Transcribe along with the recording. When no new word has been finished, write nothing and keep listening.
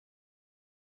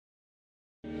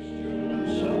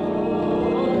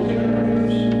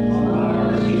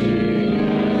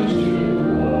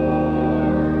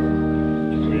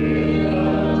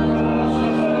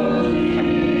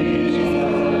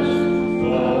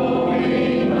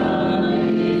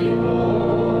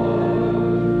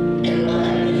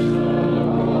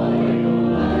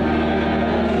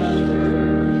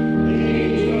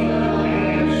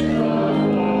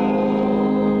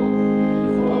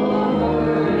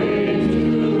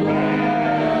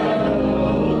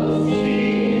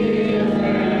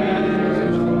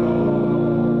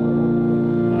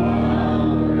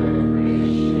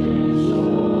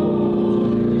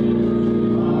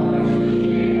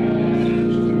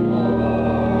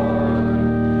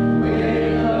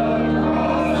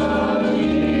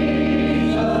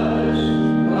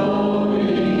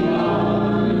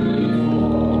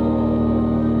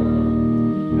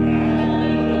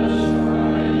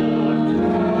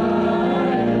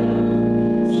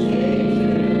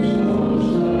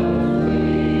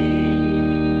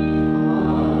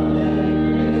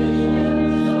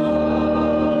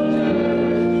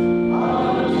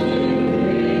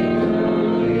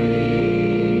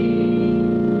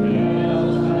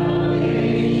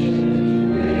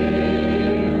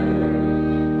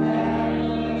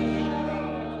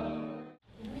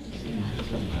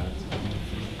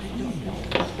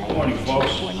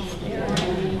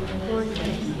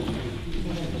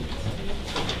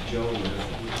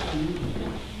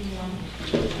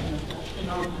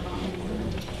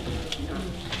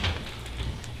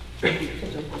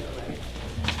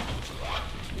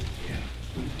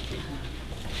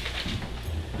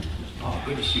Oh,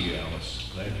 good to see you, Alice.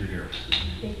 Glad you're here.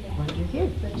 Glad you're here.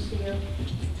 Good to see you.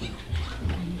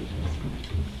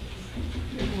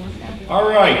 All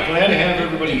right, glad to have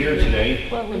everybody here today.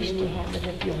 Well, we should have it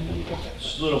if you'll need it.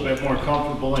 It's a little bit more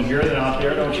comfortable in here than out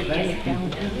there, don't you think?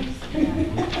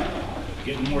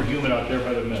 Getting more humid out there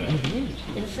by the minute.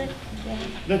 Is it? Yeah.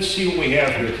 Let's see what we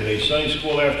have here today. Sunday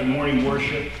school after morning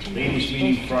worship, ladies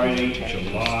meeting Friday,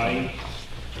 July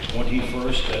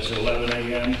 21st. That's at 11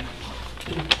 a.m.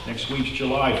 Next week's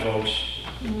July, folks.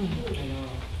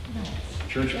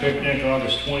 Church picnic,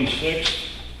 August 26th.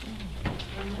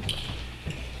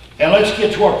 And let's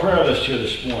get to our prayer list here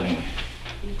this morning.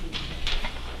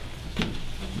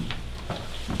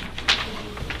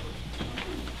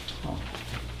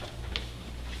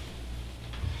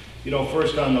 You know,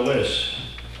 first on the list,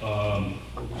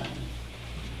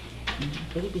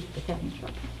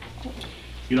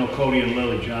 you know, Cody and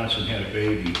Lily Johnson had a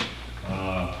baby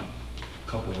a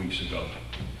couple weeks ago.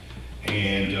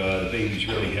 And the baby's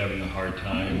really having a hard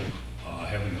time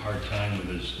with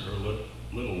his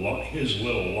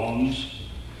little lungs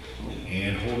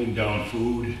and holding down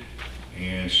food.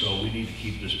 And so we need to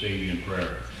keep this baby in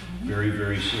prayer. Very,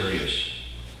 very serious.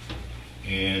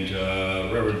 And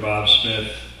Reverend Bob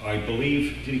Smith, I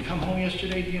believe, did he come home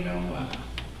yesterday? Do you know?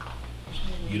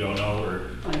 You don't know?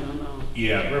 Or? I don't know.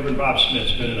 Yeah, Reverend Bob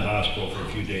Smith's been in the hospital for a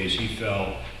few days. He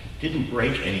fell, didn't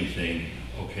break anything,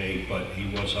 okay, but he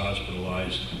was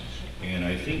hospitalized. And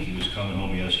I think he was coming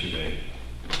home yesterday.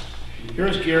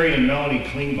 Here's Gary and Melanie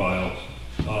Klingbeil,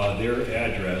 their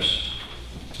address.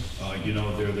 You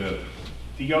know, they're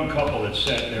the young couple that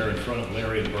sat there in front of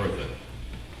Larry and Bertha.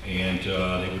 And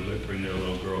they would bring their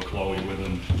little girl Chloe with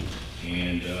them,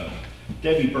 and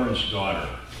Debbie Burns' daughter.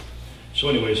 So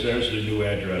anyways, there's the new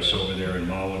address over there in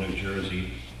Mahwah, New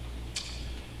Jersey,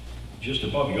 just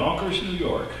above Yonkers, New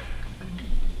York.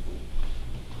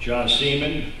 John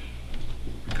Seaman,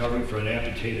 recovering from an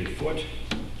amputated foot.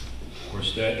 Of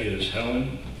course, that is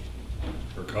Helen,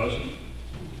 her cousin.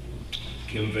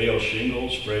 Kim Vale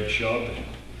shingles, Fred Chubb,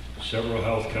 several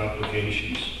health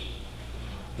complications.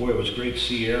 Boy, it was great to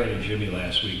see Aaron and Jimmy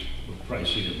last week. We'll probably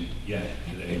see them yet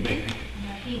today, maybe.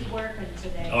 He's working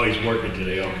today. Oh, he's working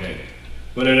today, okay.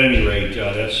 But at any rate,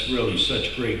 that's really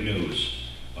such great news.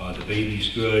 The baby's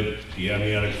good, the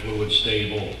amniotic fluid's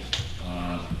stable.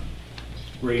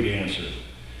 Great answer.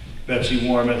 Betsy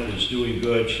Warmouth is doing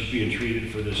good. She's being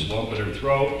treated for this lump in her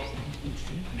throat.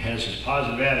 Has as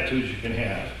positive attitude as you can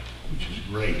have, which is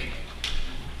great.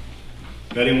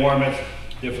 Betty Warmouth,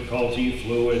 difficulty,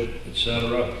 fluid,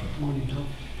 etc.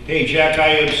 Hey, Jack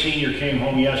Iab Sr. came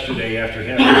home yesterday after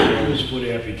having his foot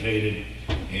amputated.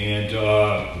 And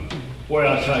boy,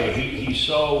 I'll tell you, he's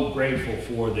so grateful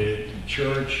for the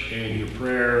church and your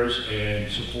prayers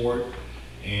and support.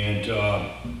 And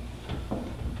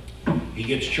he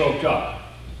gets choked up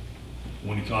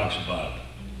when he talks about it.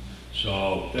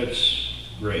 So that's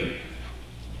great.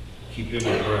 Keep him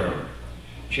in prayer.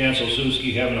 Chancellor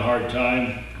Suski having a hard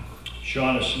time.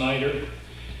 Shauna Snyder.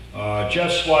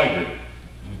 Jeff Swigert,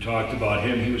 we talked about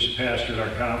him. He was a pastor at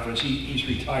our conference. He's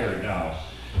retired now.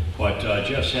 But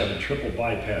Jeff's having triple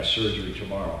bypass surgery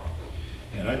tomorrow.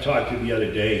 And I talked to him the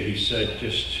other day. He said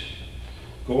just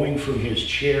going from his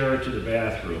chair to the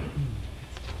bathroom,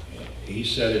 he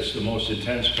said it's the most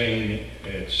intense pain.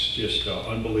 It's just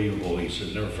unbelievable. He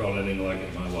said, never felt anything like it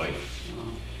in my life.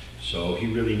 So he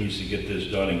really needs to get this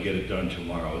done and get it done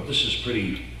tomorrow. This is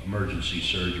pretty emergency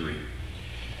surgery.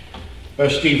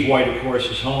 Steve White, of course,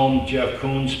 is home. Jeff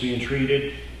Coons being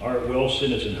treated. Art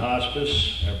Wilson is in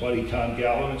hospice. Our buddy Tom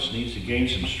Gallowitz needs to gain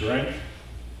some strength.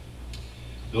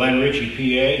 Glenn Ritchie,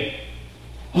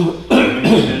 PA.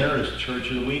 Center is Church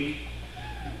of the Week.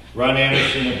 Ron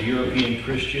Anderson of the European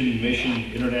Christian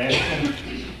Mission International.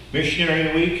 Missionary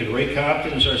of the Week. And Ray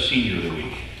Compton is our Senior of the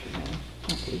Week.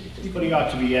 Anybody ought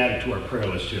to be added to our prayer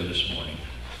list here this morning?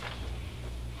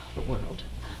 The world.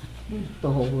 The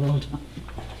whole world.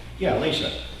 Yeah,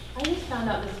 Lisa. I just found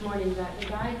out this morning that the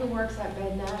guy who works at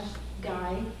Bed Nash,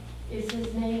 Guy, is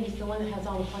his name. He's the one that has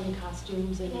all the funny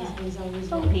costumes and he's always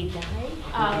He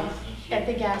died. at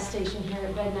the gas station here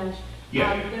at Bed Nash.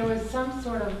 Yeah. There was some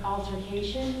sort of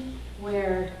altercation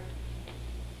where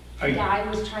the guy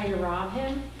was trying to rob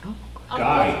him. Oh.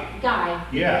 Guy.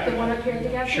 Yeah. The one up here at the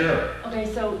gas station? Sure. Okay,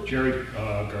 so Jerry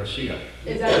Garcia.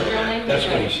 is that his real name? That's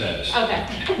what he says.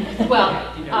 Okay.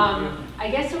 Well, I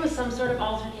guess there was some sort of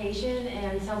altercation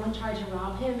and someone tried to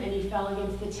rob him and he fell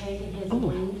against the tank and his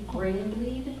brain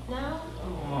bleed now.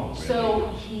 Oh, really? So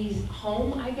he's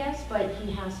home, I guess, but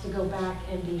he has to go back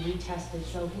and be retested.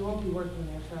 So he won't be working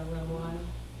there for a little while.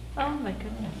 Oh, my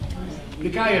goodness. The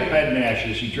guy at Bed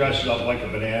Nash's, he dresses up like a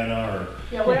banana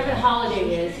Yeah, whatever the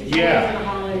holiday is. He's Yeah.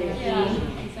 always in the holiday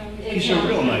theme. or, he's a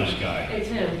real nice guy. It's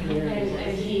him,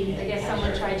 and he, I guess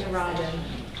someone tried to rob him.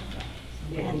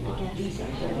 And the gas.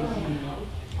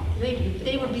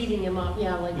 They were beating him up,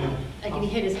 yeah, like he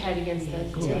hit his head against the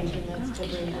tank, and that's the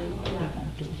brain,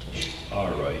 yeah.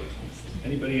 All right.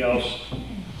 Anybody else?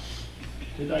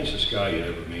 The nicest guy you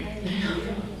ever meet.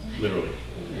 Literally.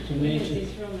 It's amazing.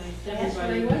 That's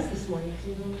where he was this morning.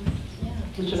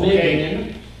 It's Okay. amazing, isn't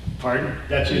it? Pardon?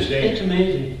 That's his It's name?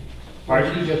 amazing.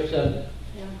 Pardon? She just said,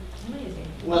 Yeah, amazing.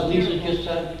 what Lisa just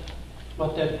said,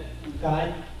 what that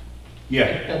guy,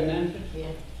 Yeah. that man, Yeah.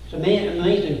 it's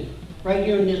amazing. Right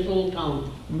here in this little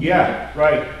town. Yeah,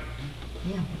 right.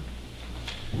 Yeah.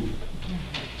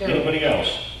 Anybody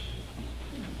else?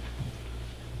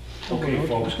 Okay,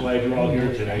 folks, glad you're all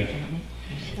here today.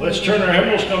 Let's turn our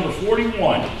hymnals number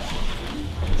 41.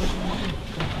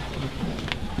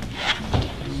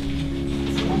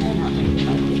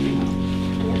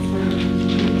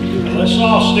 And let's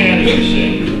all stand as we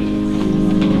sing.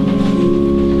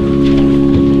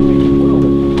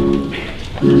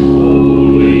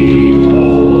 Holy,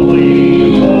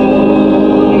 holy,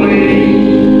 holy,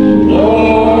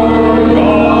 Lord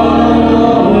God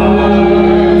Almighty.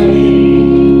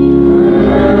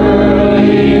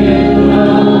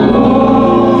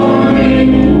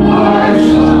 Our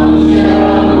sun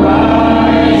shall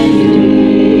rise to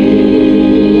thee.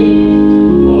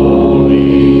 Holy,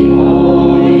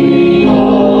 holy,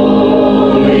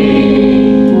 holy,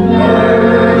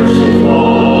 merciful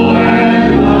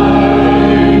and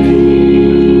mighty,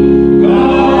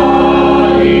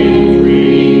 God in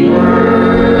three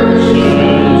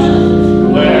persons,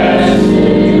 blessed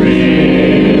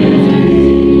Trinity.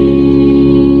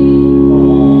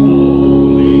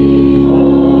 Holy,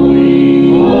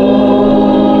 holy, holy,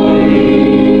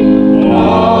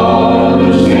 all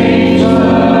the saints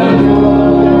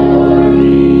adore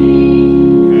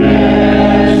thee,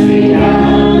 casting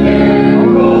down their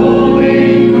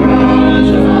golden crowns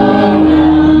upon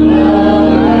the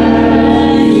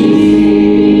blessed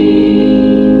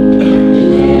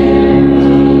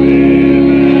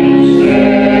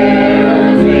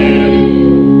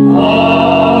seraphim,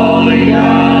 falling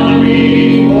down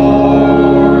before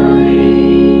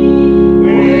thee,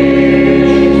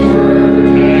 which were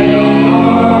and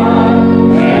are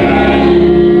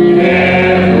and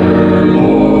evermore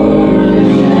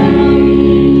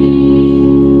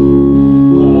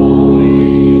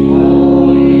holy,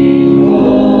 holy,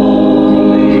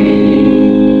 holy,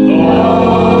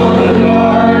 Lord, the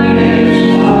darkness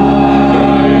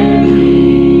hiding,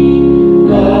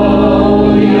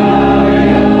 though the eye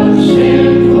of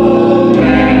sinful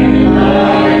man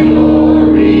thy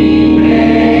glory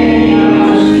may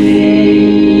not see.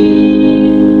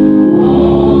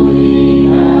 Only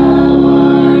thou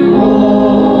art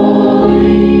holy,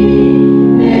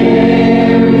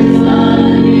 there is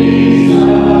none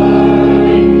beside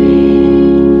thee,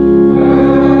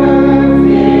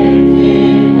 perfect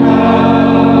in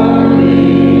power,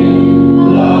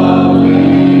 love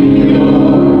and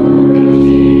purity.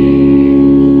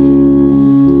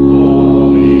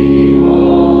 Holy,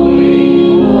 holy,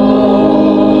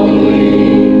 holy,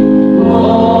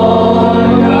 Lord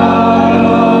God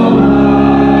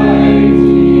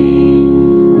Almighty,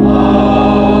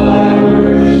 all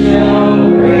earth shall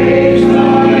praise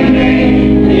thy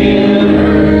name, in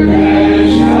earth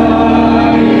and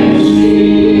sky and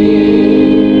sea.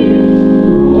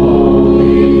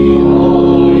 Holy,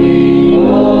 holy,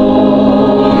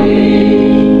 holy,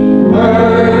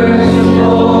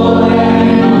 merciful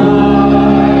and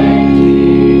mighty,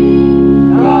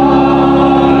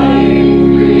 God in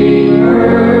three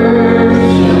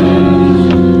persons,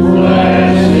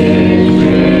 blessed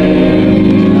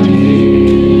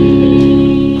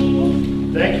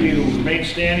Trinity. Thank you. Remain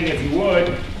standing if you would.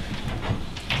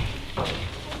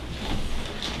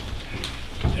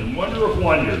 And wonder of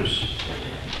wonders,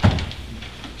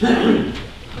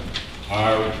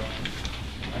 our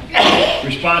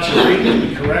responsive reading has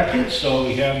been corrected, so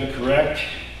we have the correct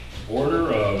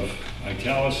order of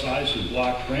italicized and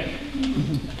block print.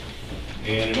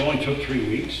 And it only took 3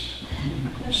 weeks.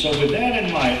 So with that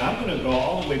in mind, I'm going to go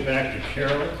all the way back to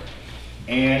Carol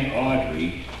and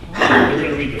Audrey. They're going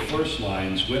to read the first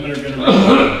lines. Women are going to read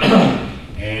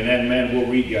and then men will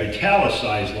read the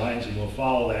italicized lines, and we'll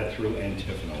follow that through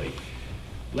antiphonally.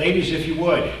 Ladies, if you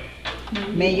would,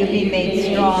 May you be made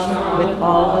strong with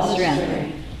all the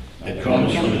strength, that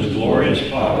comes from his glorious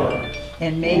power,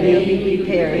 and may you be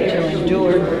prepared to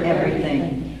endure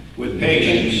everything. with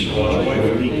patience, while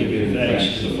joyfully giving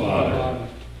thanks to the Father.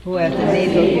 who hath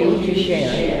enabled you to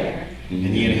share. in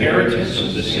the inheritance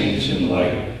of the saints in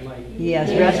light, He has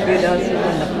rescued us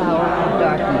from the power of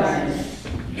darkness,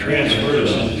 and transferred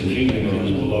us into the kingdom of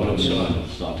his beloved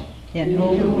Son, in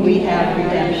whom we have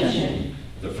redemption.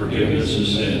 the forgiveness of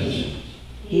sins,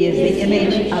 He is the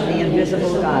image of the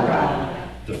invisible God.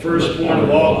 the firstborn of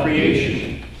all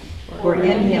creation, For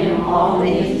in him all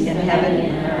things in heaven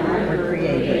and earth were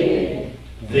created,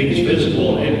 things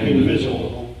visible and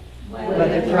invisible,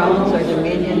 whether thrones or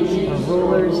dominions or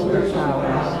rulers or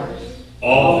powers.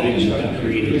 all things have been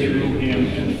created through him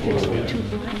and for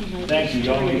him. Thank you,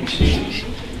 y'all may be seated.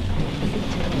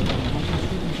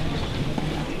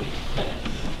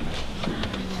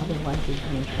 Otherwise, he's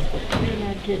in trouble.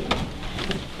 Yeah, just-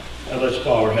 Now let's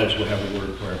bow our heads, we'll have a word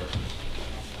of prayer.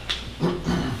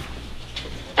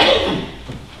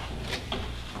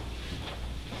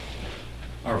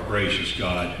 Our gracious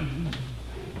God,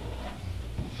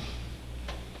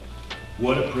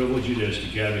 what a privilege it is to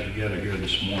gather together here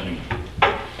this morning.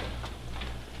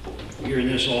 Here in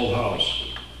this old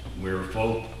house, where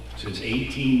folk since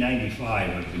 1895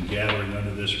 have been gathering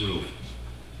under this roof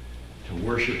to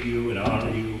worship you and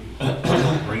honor you,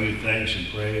 bring you thanks and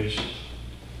praise.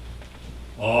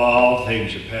 All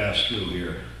things have passed through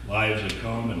here. Lives have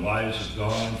come and lives have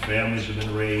gone. Families have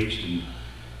been raised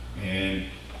and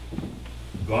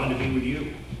gone to be with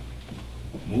you.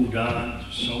 Moved on.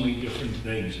 So many different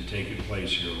things have taken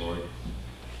place here, Lord.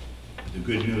 The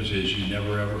good news is you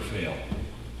never ever fail.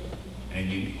 And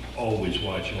you always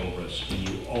watch over us. And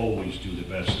you always do the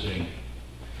best thing.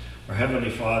 Our Heavenly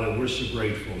Father, we're so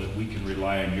grateful that we can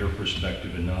rely on your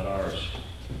perspective and not ours.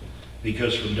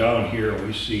 Because from down here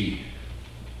we see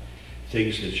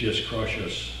things that just crush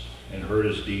us and hurt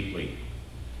us deeply.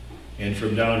 And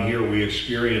from down here we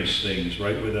experience things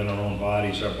right within our own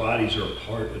bodies. Our bodies are a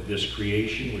part of this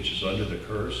creation which is under the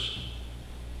curse.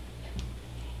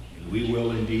 And we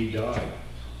will indeed die.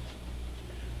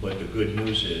 But the good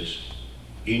news is,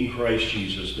 in Christ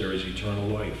Jesus there is eternal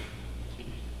life.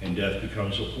 And death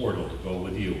becomes a portal to go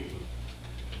with you.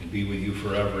 And be with you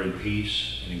forever in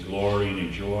peace and in glory and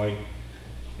in joy.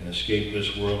 And escape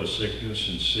this world of sickness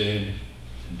and sin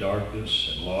and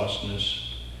darkness and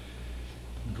lostness.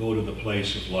 And go to the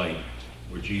place of light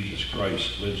where Jesus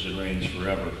Christ lives and reigns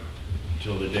forever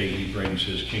until the day he brings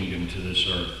his kingdom to this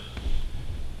earth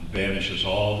and banishes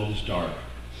all that is dark.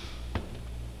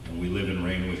 And we live and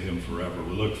reign with him forever.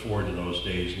 We look forward to those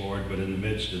days, Lord, but in the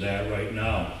midst of that right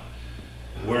now,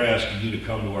 we're asking you to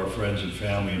come to our friends and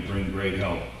family and bring great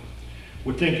help.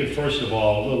 We're thinking, first of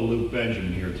all, little Luke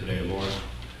Benjamin here today, Lord.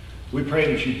 We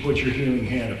pray that you put your healing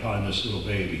hand upon this little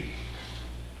baby.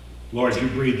 Lord, you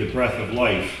breathed the breath of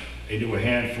life into a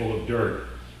handful of dirt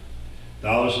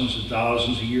thousands and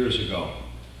thousands of years ago.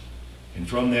 And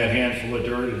from that handful of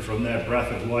dirt and from that breath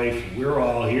of life, we're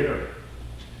all here.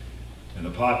 And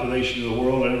the population of the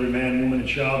world, and every man, woman, and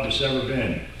child that's ever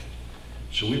been.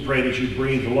 So we pray that you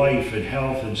breathe life and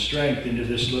health and strength into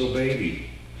this little baby.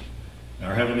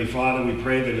 Our Heavenly Father, we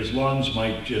pray that his lungs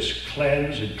might just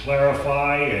cleanse and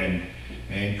clarify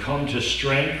and come to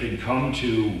strength and come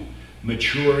to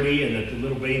maturity, and that the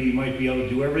little baby might be able to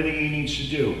do everything he needs to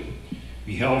do.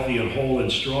 Be healthy and whole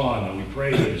and strong, and we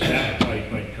pray that his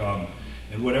appetite might come,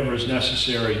 and whatever is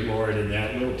necessary, Lord, in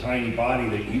that little tiny body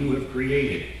that you have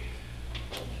created,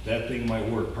 that thing might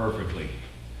work perfectly.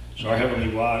 So our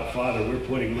Heavenly Father, we're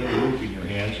putting little Luke in your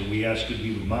hands, and we ask you to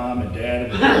be with Mom and Dad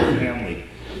and the whole family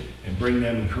and bring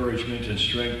them encouragement and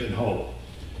strength and hope.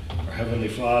 Our Heavenly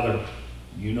Father,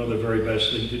 you know the very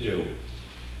best thing to do,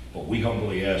 but we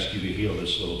humbly ask you to heal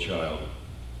this little child.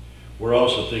 We're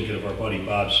also thinking of our buddy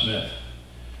Bob Smith,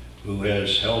 who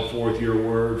has held forth your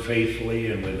word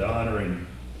faithfully and with honor and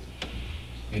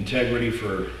integrity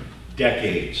for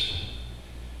decades.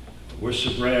 We're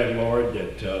so glad, Lord,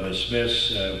 that the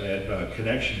Smiths have had a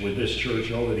connection with this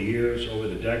church over the years, over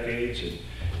the decades, and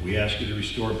we ask you to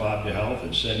restore Bob to health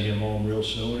and send him home real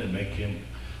soon and make him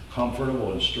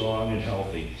comfortable and strong and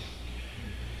healthy.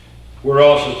 We're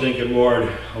also thinking, Lord,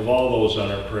 of all those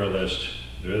on our prayer list.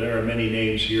 There are many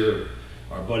names here.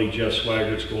 Our buddy Jeff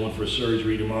Swaggert's going for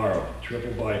surgery tomorrow,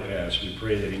 triple bypass. We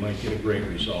pray that he might get a great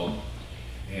result,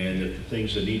 and that the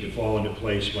things that need to fall into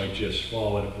place might just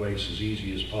fall into place as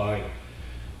easy as pie.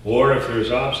 Or if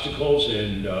there's obstacles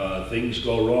and things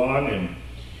go wrong,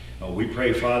 and we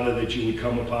pray, Father, that you would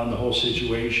come upon the whole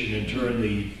situation and turn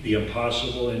the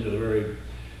impossible into the very,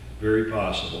 very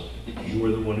possible. You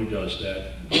are the one who does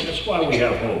that. That's why we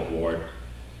have hope, Lord.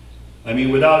 I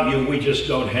mean, without you, we just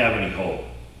don't have any hope.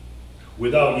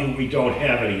 Without you, we don't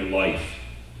have any life.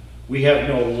 We have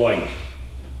no life.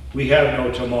 We have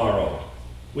no tomorrow.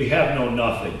 We have no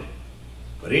nothing.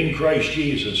 But in Christ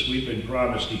Jesus, we've been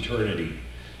promised eternity.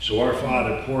 So our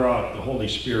Father, pour out the Holy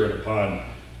Spirit upon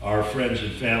our friends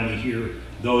and family here,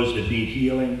 those that need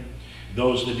healing,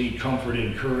 those that need comfort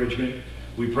and encouragement.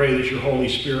 We pray that your Holy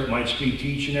Spirit might speak to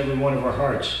each and every one of our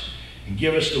hearts and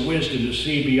give us the wisdom to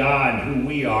see beyond who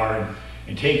we are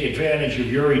and take advantage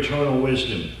of your eternal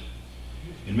wisdom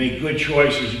and make good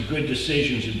choices and good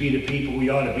decisions and be the people we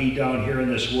ought to be down here in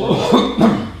this world.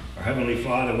 Our Heavenly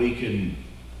Father, we can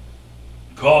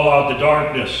call out the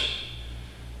darkness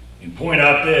and point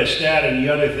out this, that, and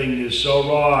the other thing that is so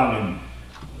wrong and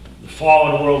the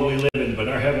fallen world we live in. But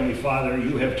our Heavenly Father,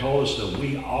 you have told us that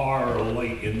we are a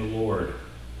light in the Lord.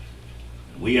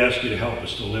 We ask you to help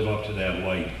us to live up to that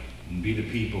light and be the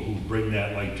people who bring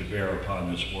that light to bear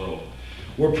upon this world.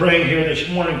 We're praying here this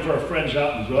morning for our friends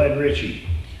out in Glen Ritchie.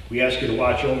 We ask you to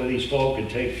watch over these folk and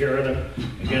take care of them.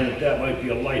 Again, that might be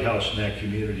a lighthouse in that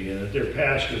community, and that their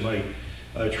pastor might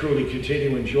truly continue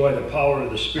to enjoy the power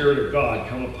of the Spirit of God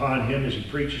come upon him as he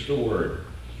preaches the word.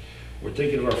 We're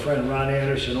thinking of our friend Ron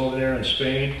Anderson over there in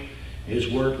Spain, his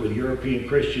work with European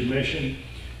Christian Mission.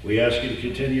 We ask you to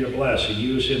continue to bless and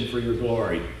use him for your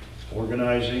glory,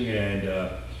 organizing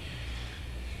and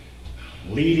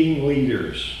leading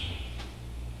leaders.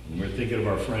 And we're thinking of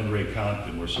our friend Ray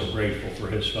Compton. We're so grateful for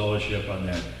his fellowship on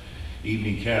that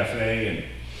evening cafe,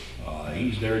 and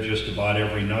he's there just about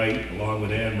every night along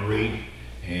with Anne Marie.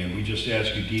 And we just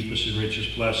ask you deepest and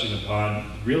richest blessing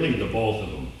upon really the both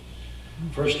of them.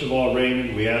 First of all,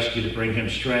 Raymond, we ask you to bring him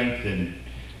strength and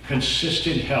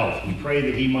consistent health. We pray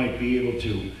that he might be able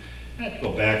to not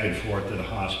go back and forth to the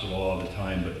hospital all the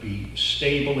time, but be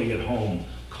stably at home,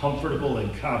 comfortable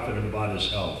and confident about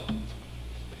his health.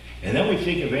 And then we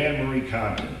think of Anne Marie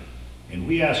Compton, and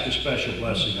we ask a special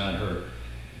blessing on her.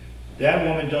 That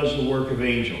woman does the work of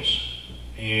angels,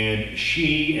 and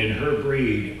she and her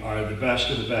breed are the best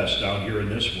of the best down here in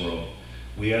this world.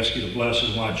 We ask you to bless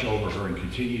and watch over her and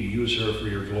continue to use her for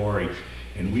your glory.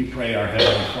 And we pray, our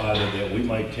Heavenly Father, that we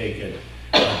might take a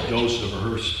dose of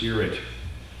her spirit,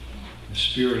 the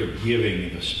spirit of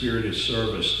giving, the spirit of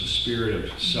service, the spirit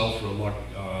of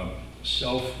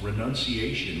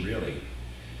self-renunciation, really,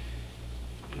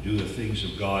 to do the things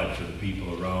of God for the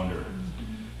people around her.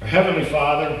 Our Heavenly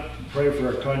Father, we pray for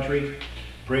our country,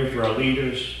 pray for our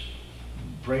leaders,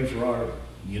 pray for our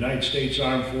United States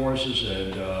Armed Forces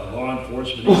and law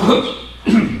enforcement agents,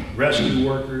 rescue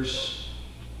workers,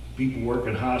 people work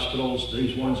in hospitals,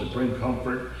 these ones that bring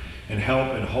comfort and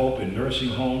help and hope in nursing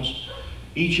homes.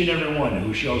 Each and every one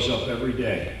who shows up every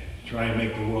day, try and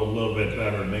make the world a little bit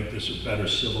better and make this a better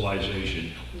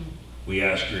civilization. We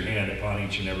ask your hand upon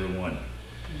each and every one.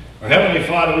 Our Heavenly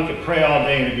Father, we could pray all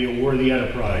day and it'd be a worthy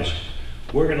enterprise.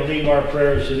 We're going to leave our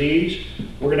prayers to these.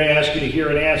 We're going to ask you to hear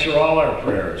and answer all our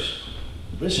prayers.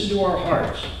 Listen to our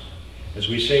hearts as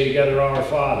we say together, Our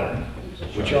Father,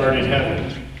 which art in heaven,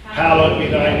 hallowed be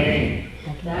thy name.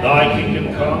 Thy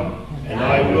kingdom come, and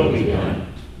thy will be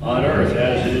done, on earth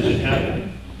as it is in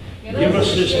heaven. Give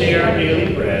us this day our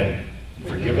daily bread, and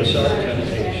forgive us our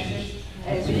temptations,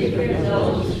 as we forgive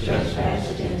those who trespass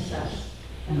against us.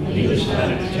 and lead us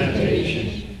not into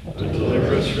temptation, but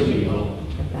deliver us from evil.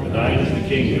 For thine is the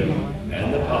kingdom,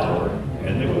 and the power,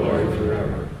 and the glory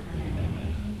forever.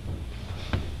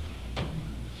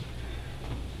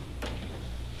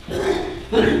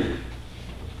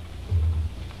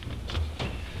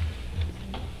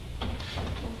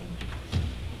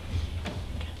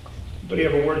 Anybody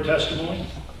have a word of testimony?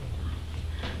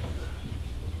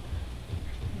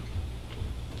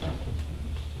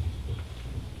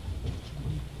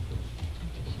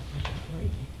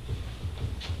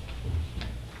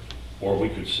 Or we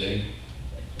could sing.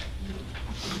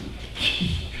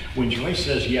 When Joyce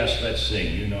says yes, let's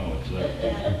sing. You know it's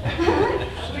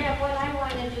Yeah, what I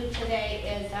want to do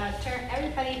today is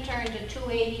everybody turn to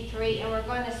 283, and we're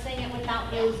going to sing it without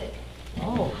music.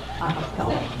 Oh,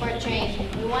 For a change.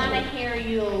 We want to hear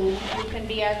you. You can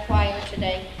be our choir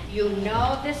today. You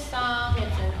know this song.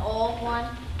 It's an old one,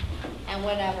 and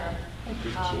whatever.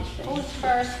 Who's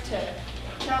first to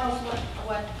tell us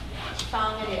what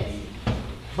song it is?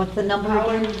 what's the number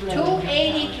again?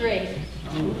 283.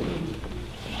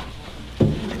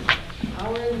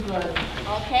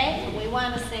 Okay? We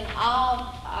want to sing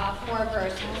all 4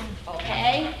 verses.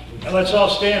 Okay? And let's all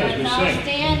stand as we Let's all sing.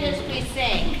 stand as we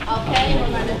sing, okay?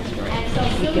 We're gonna, and so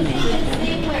Susan can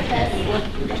sing with us.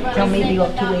 We're gonna Tell me sing the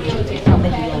without music, tell me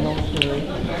the okay? old story.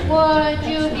 Would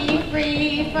you be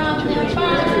free from the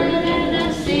burden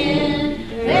of sin?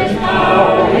 There's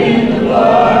power in the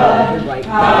blood, You're right.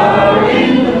 power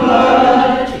in the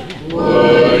blood.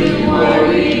 Would you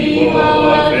worry for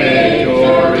a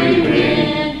victory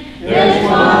win? There's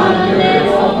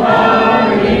wonderful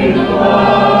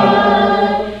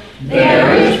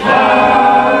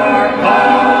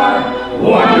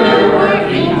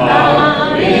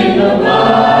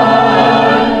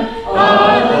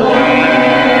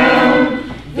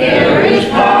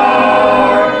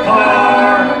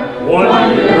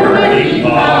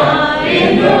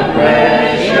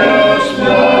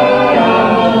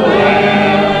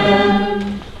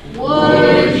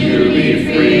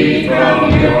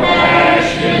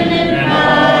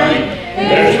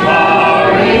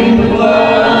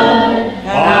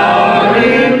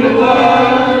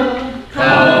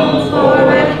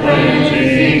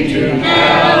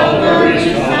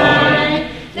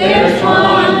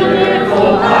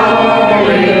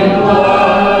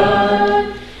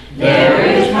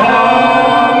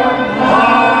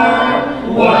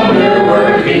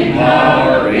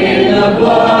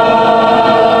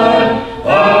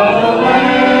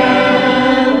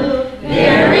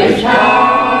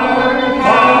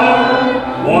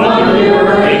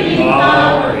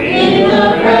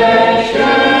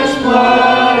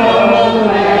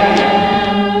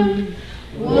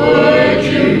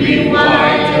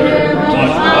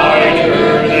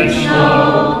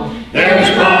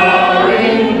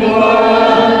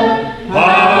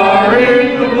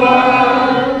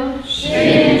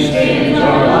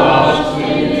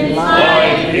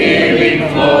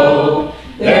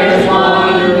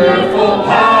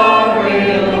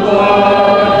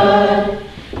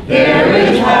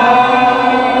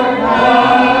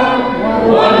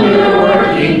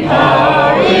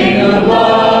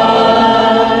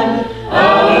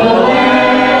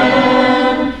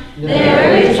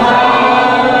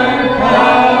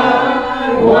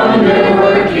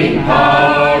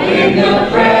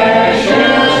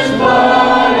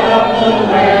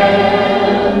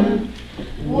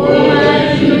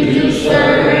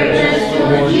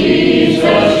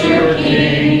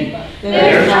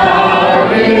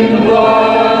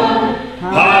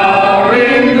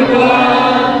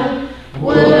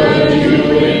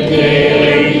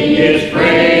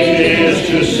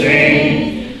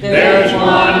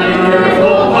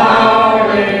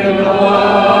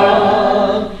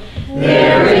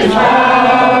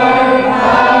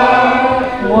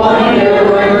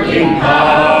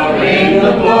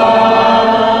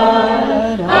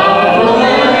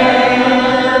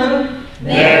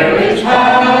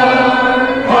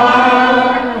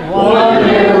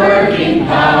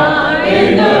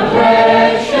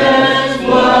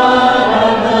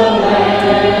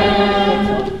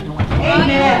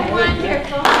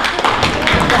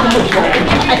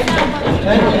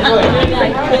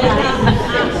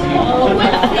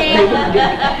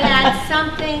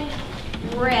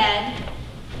bread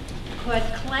could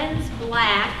cleanse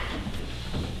black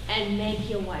and make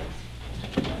you white.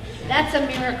 That's a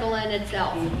miracle in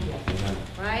itself,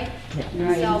 right?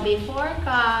 So before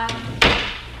God,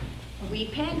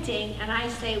 repenting, and I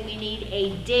say we need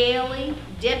a daily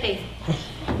dipping,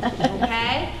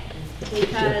 okay?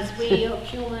 Because we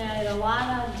accumulate a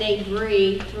lot of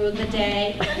debris through the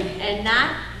day, and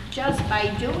not just by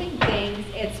doing things,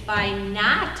 it's by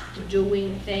not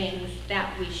doing things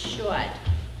that we should,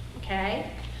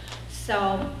 okay?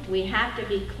 So we have to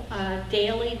be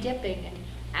daily dipping and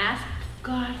ask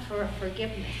God for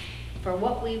forgiveness for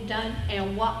what we've done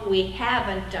and what we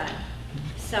haven't done.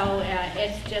 So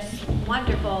it's just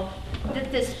wonderful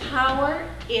that this power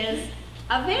is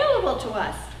available to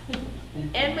us,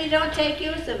 and we don't take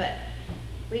use of it.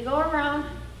 We go around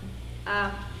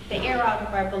the air out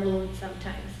of our balloons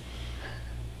sometimes,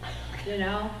 you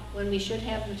know, when we should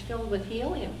have them filled with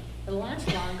helium. It'll last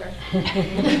longer.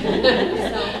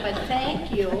 But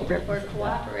thank you for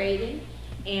cooperating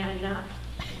and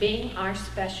being our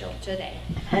special today.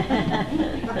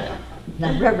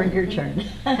 Now, Reverend, your turn.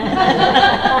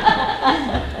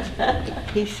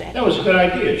 He said. That was a good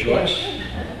idea, Joyce.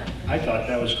 I thought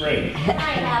that was great. I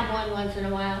have one once in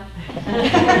a while.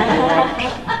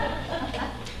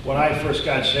 When I first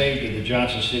got saved at the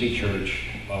Johnson City Church,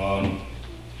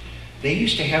 they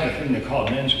used to have a thing they called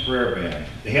men's prayer band.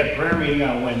 They had prayer meeting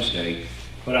on Wednesday,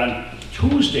 but on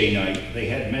Tuesday night they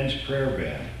had men's prayer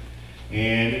band.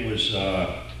 And it was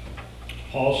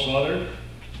Paul Southern,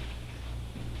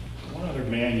 one other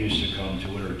man used to come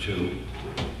to it or two,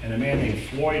 and a man named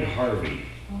Floyd Harvey.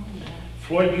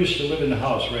 Floyd used to live in the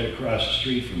house right across the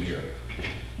street from here.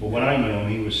 But when I knew him,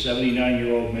 he was a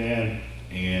 79-year-old man,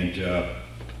 and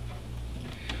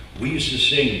we used to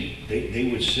sing, they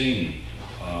would sing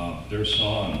their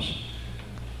songs,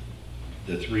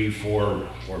 the 3, 4,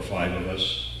 or 5 of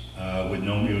us, with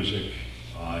no music.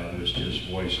 It was just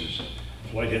voices.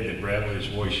 Floyd had the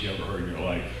graveliest voice you ever heard in your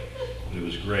life, but it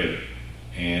was great.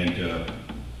 And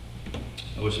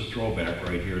it was a throwback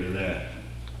right here to that.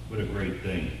 What a great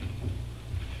thing.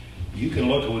 You can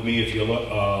look with me if you look,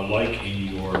 like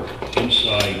in your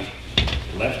inside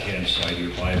left-hand side of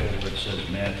your Bible where it says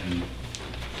Matthew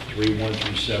 3, 1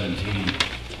 through 17.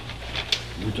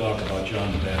 We're talking about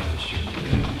John the Baptist here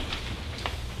today.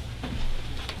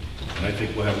 And I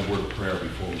think we'll have a word of prayer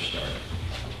before we start.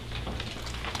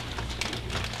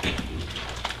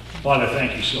 Father,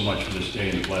 thank you so much for this day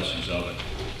and the blessings of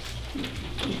it.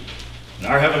 And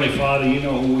our Heavenly Father, you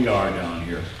know who we are down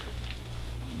here.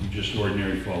 We're just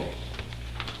ordinary folk.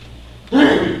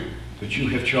 But you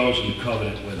have chosen to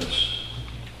covenant with us.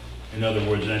 In other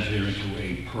words, enter into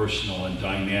a personal and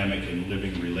dynamic and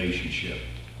living relationship.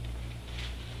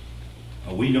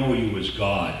 We know you as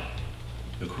God,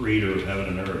 the creator of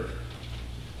heaven and earth,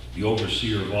 the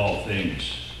overseer of all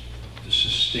things, the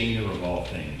sustainer of all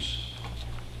things.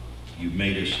 You've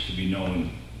made us to be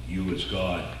known you as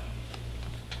God.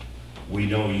 We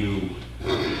know you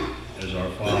as our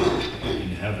Father in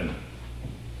heaven,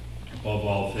 above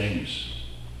all things,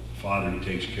 the Father who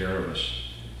takes care of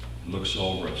us, looks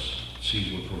over us,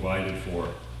 sees we're provided for,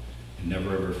 and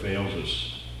never ever fails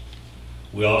us.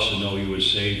 We also know you as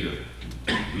Savior.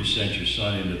 You sent your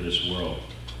Son into this world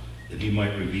that he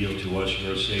might reveal to us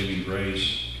your saving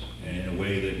grace in a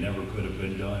way that never could have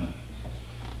been done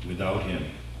without him.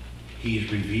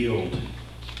 He's revealed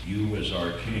you as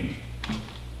our King.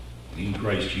 In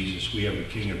Christ Jesus, we have a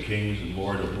King of Kings and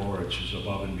Lord of Lords who's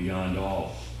above and beyond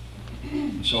all.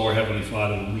 And so, our Heavenly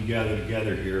Father, when we gather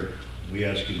together here, we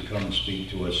ask you to come and speak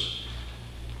to us,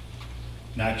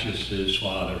 not just as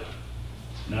Father,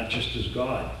 not just as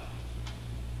God.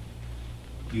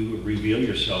 You would reveal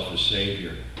yourself as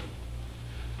Savior.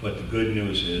 But the good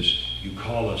news is you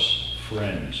call us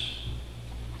friends.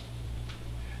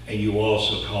 And you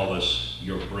also call us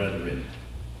your brethren.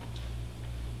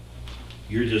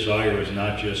 Your desire is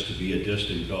not just to be a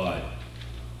distant God.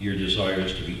 Your desire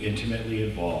is to be intimately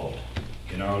involved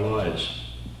in our lives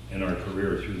and our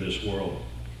career through this world.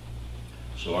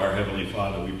 So our Heavenly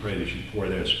Father, we pray that you pour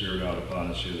that Spirit out upon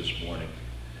us here this morning.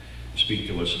 Speak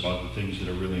to us about the things that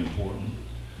are really important,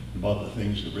 about the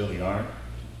things that really aren't.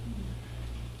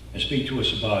 And speak to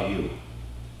us about you,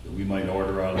 that we might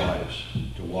order our lives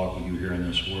to walk with you here in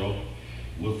this world.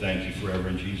 We'll thank you forever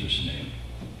in Jesus' name.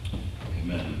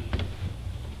 Amen.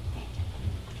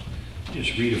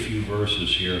 Just read a few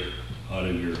verses here out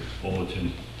of your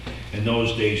bulletin. In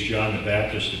those days, John the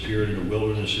Baptist appeared in the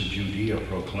wilderness of Judea,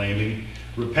 proclaiming,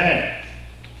 "Repent!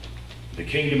 The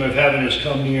kingdom of heaven has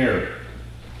come near."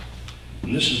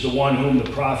 And this is the one whom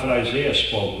the prophet Isaiah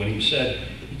spoke when he said,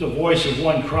 he the voice of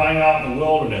one crying out in the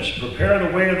wilderness, prepare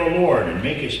the way of the Lord and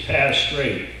make his path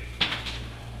straight.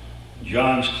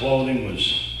 John's clothing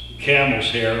was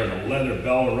camel's hair and a leather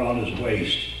belt around his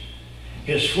waist.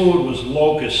 His food was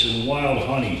locusts and wild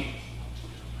honey.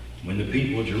 When the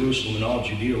people of Jerusalem and all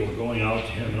Judea were going out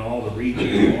to him in all the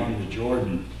region along the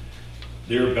Jordan,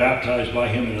 they were baptized by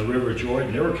him in the river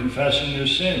Jordan. They were confessing their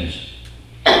sins.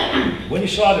 When he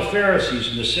saw the Pharisees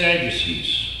and the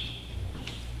Sadducees,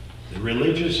 the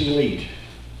religious elite,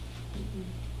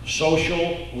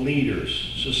 social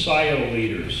leaders, societal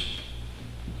leaders,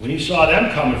 when he saw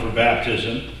them coming for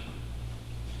baptism,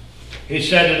 he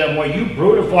said to them, well, you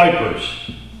brood of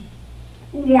vipers,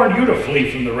 who warned you to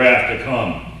flee from the wrath to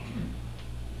come?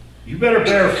 You better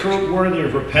bear fruit worthy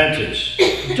of repentance.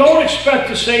 Don't expect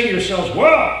to say to yourselves,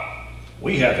 well,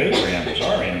 we have Abraham as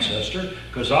our ancestor,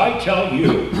 because I tell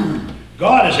you,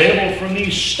 God is able from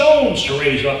these stones to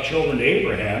raise up children to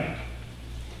Abraham.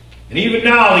 And even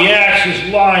now the axe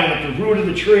is lying at the root of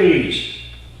the trees.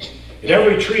 And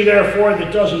every tree, therefore,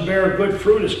 that doesn't bear good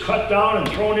fruit is cut down and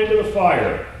thrown into the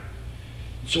fire.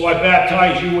 So I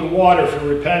baptize you with water for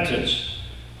repentance.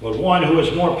 But one who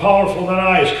is more powerful than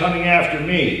I is coming after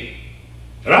me.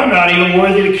 And I'm not even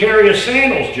worthy to carry his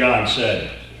sandals, John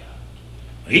said.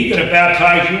 He's going to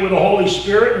baptize you with the Holy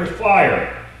Spirit and with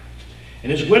fire.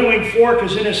 And his winnowing fork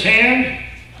is in his hand,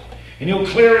 and he'll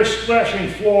clear his threshing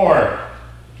floor,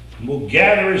 and will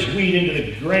gather his wheat into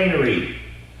the granary,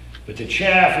 but the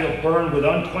chaff he'll burn with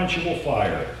unquenchable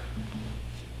fire.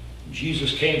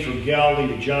 Jesus came from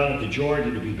Galilee to John at the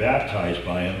Jordan to be baptized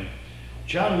by him.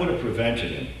 John would have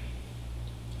prevented him.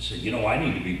 He said, you know, I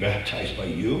need to be baptized by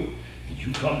you, and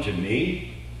you come to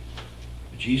me?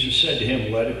 But Jesus said to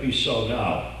him, let it be so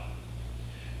now.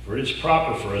 For it is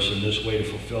proper for us in this way to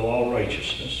fulfill all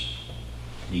righteousness.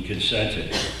 And he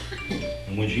consented.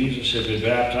 And when Jesus had been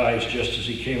baptized, just as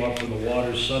he came up from the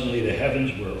waters, suddenly the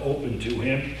heavens were opened to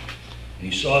him,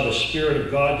 and he saw the Spirit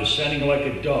of God descending like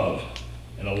a dove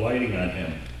and alighting on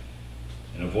him.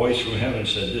 And a voice from heaven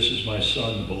said, this is my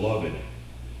Son, the beloved,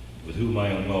 with whom I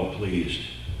am well pleased.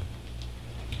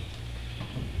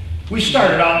 We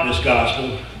started out in this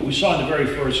gospel, we saw in the very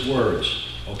first words,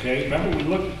 okay? Remember, we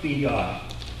looked at the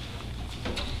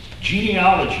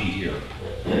genealogy here.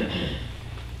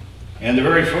 And the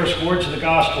very first words of the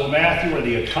Gospel of Matthew are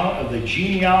the account of the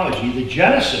genealogy, the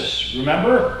Genesis,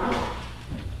 remember?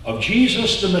 Of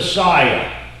Jesus the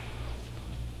Messiah.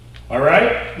 All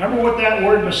right? Remember what that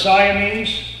word Messiah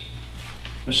means?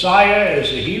 Messiah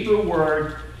is a Hebrew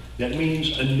word that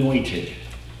means anointed.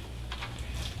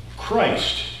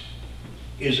 Christ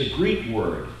is a Greek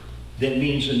word that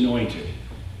means anointed.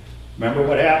 Remember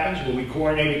what happens when we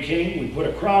coronate a king? We put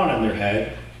a crown on their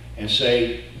head and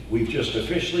say, we've just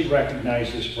officially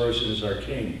recognized this person as our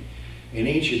king. In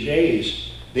ancient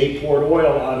days, they poured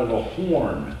oil out of a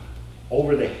horn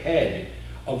over the head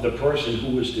of the person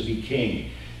who was to be king.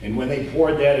 And when they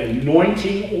poured that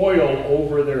anointing oil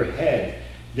over their head,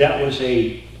 that was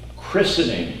a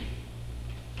christening.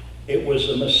 It was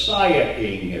a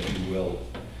Messiah-ing, if you will.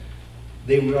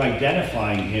 They were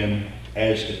identifying him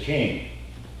as the king.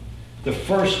 The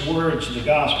first words of the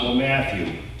Gospel of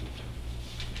Matthew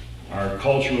are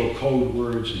cultural code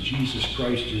words that Jesus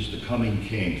Christ is the coming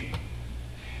king.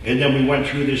 And then we went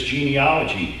through this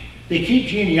genealogy. They keep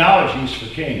genealogies for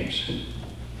kings,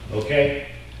 okay?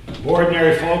 For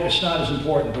ordinary folk, it's not as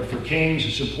important, but for kings,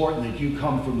 it's important that you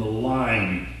come from the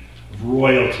line of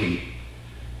royalty,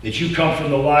 that you come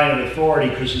from the line of authority,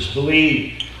 because it's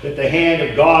believed that the hand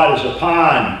of God is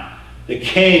upon the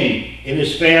king and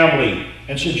his family.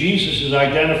 And so Jesus is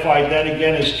identified then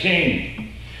again as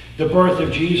king. The birth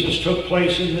of Jesus took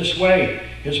place in this way.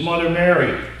 His mother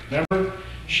Mary, remember?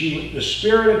 The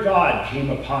Spirit of God came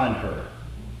upon her,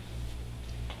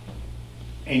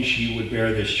 and she would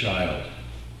bear this child.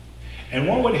 And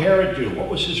what would Herod do? What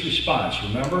was his response?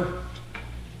 Remember?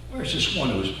 Where's this one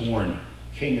who was born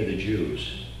King of the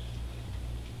Jews?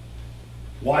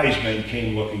 Wise men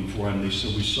came looking for him. They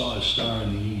said, we saw a star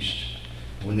in the east.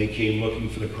 When they came looking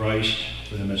for the Christ,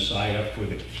 for the Messiah, for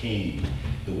the King,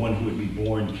 the one who would be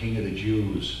born King of the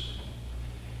Jews,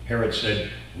 Herod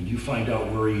said, when you find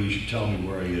out where he is, you tell me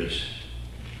where he is.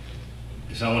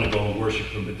 Because I want to go and worship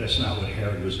him, but that's not what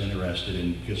Herod was interested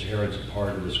in, because Herod's a part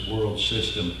of this world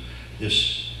system,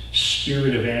 this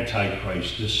spirit of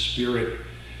Antichrist, this spirit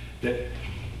that,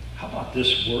 how about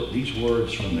this word, these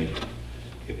words from the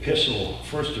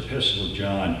first epistle of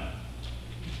John.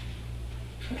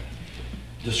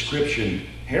 Description.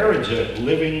 Herod's a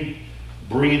living,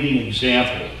 breathing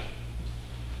example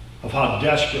of how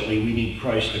desperately we need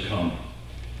Christ to come.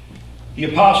 The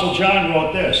Apostle John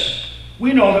wrote this.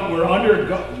 We know that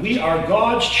we are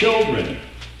God's children,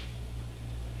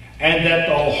 and that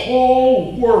the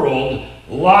whole world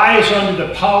lies under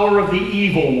the power of the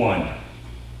evil one.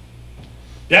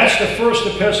 That's the first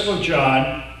epistle of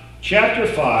John, chapter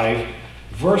 5,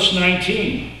 verse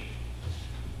 19.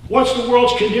 What's the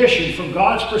world's condition from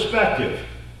God's perspective?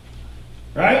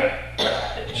 Right?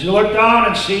 You look down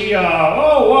and see, oh,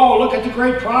 whoa, look at the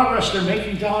great progress they're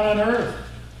making down on earth.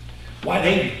 Why,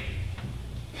 they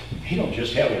don't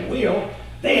just have a wheel,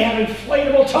 they have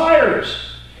inflatable tires.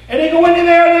 And they go into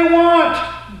there they want.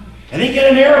 And they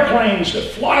get in airplanes that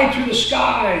fly through the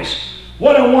skies.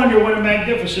 What a wonder, what a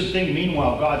magnificent thing.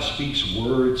 Meanwhile, God speaks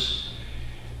words,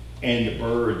 and the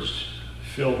birds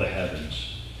fill the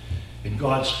heavens. And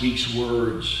God speaks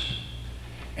words,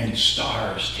 and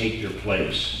stars take their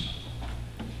place.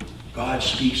 God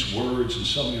speaks words, and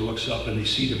somebody looks up and they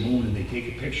see the moon, and they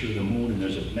take a picture of the moon, and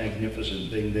there's a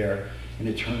magnificent thing there, and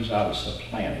it turns out it's the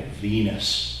planet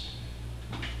Venus.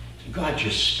 God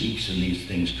just speaks, and these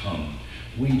things come.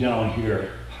 We down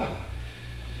here,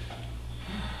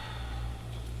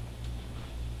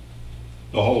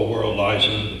 the whole world lies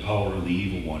under the power of the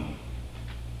evil one.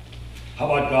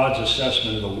 How about God's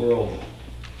assessment of the world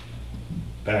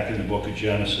back in the book of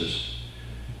Genesis?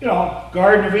 You know,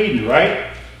 Garden of Eden, right?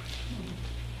 A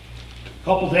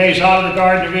couple days out of the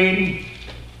Garden of Eden,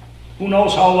 who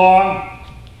knows how long?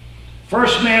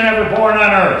 First man ever born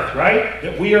on earth, right?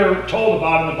 That we are told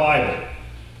about in the Bible.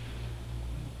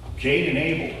 Cain and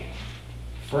Abel.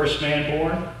 First man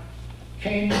born,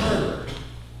 Cain the murderer.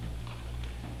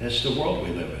 That's the world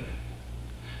we live in.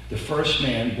 The first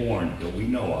man born that we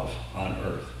know of on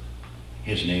earth,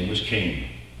 his name was Cain.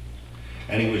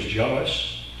 And he was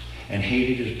jealous and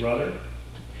hated his brother.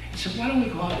 He said, why don't we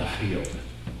go out in the field?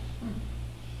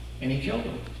 And he killed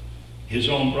him, his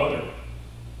own brother.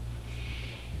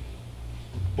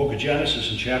 Book of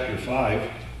Genesis in chapter 5,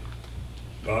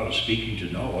 God was speaking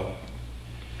to Noah.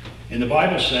 And the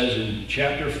Bible says in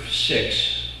chapter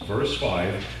 6, verse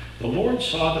 5, the Lord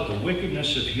saw that the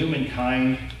wickedness of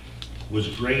humankind was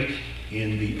great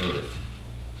in the earth,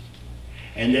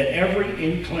 and that every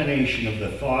inclination of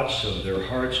the thoughts of their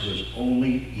hearts was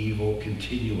only evil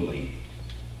continually.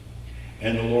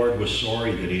 And the Lord was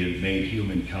sorry that he had made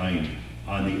humankind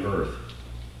on the earth,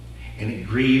 and it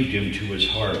grieved him to his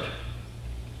heart.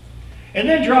 And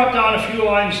then drop down a few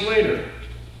lines later.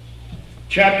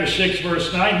 Chapter 6,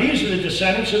 verse 9, these are the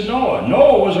descendants of Noah.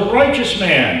 Noah was a righteous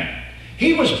man.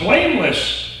 He was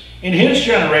blameless in his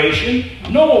generation.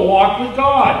 Noah walked with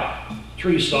God.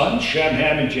 3 sons, Shem,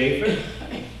 Ham, and Japheth.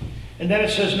 And then it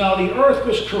says, now the earth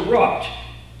was corrupt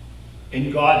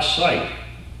in God's sight.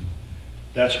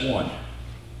 That's 1.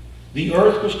 The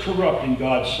earth was corrupt in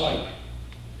God's sight.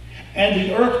 And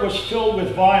the earth was filled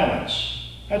with violence.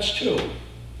 That's 2.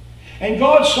 And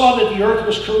God saw that the earth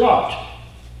was corrupt.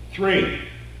 3.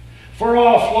 For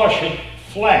all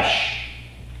flesh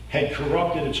had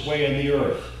corrupted its way in the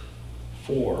earth.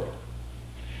 4.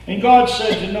 And God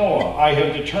said to Noah, I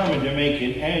have determined to make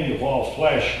an end of all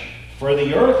flesh, for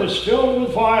the earth is filled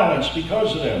with violence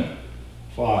because of them.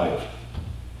 5.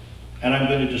 And I'm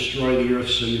going to destroy the earth,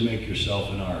 so you make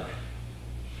yourself an ark.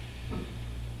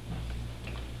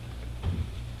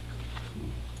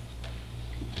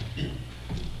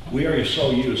 We are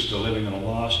so used to living in a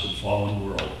lost and fallen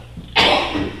world.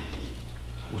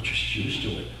 We're just used to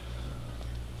it.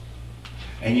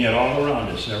 And yet all around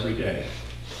us every day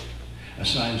are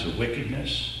signs of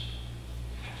wickedness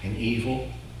and evil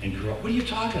and corrupt. What are you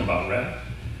talking about, Rev?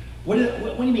 What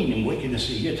do you mean in wickedness?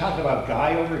 You're talking about a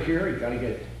guy over here, you got to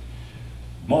get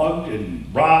mugged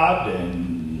and robbed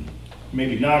and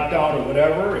maybe knocked out or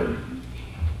whatever, and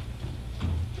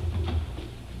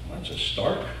that's a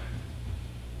stark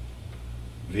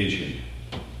vision.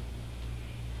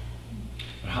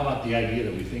 But how about the idea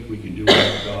that we think we can do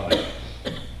without God?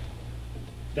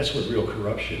 That's what real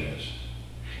corruption is.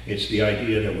 It's the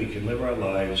idea that we can live our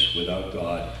lives without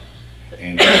God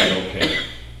and it's okay.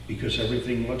 Because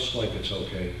everything looks like it's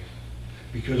okay.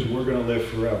 Because we're going to live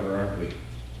forever, aren't we?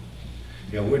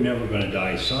 Yeah, we're never going to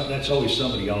die. That's always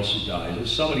somebody else who dies.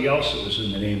 It's somebody else that was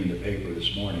in the name in the paper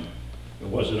this morning. It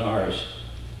wasn't ours.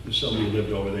 It was somebody who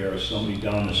lived over there, or somebody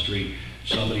down the street,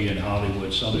 somebody in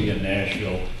Hollywood, somebody in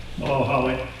Nashville. Oh,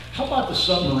 how about the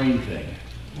submarine thing?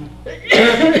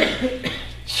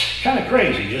 It's kind of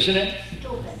crazy, isn't it?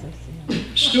 Stupid.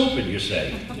 Stupid, you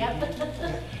say. Yep.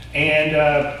 And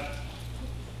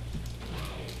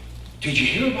did you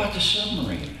hear about the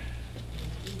submarine?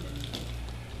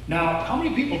 Now, how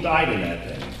many people died in that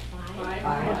thing?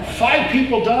 5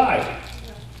 people died.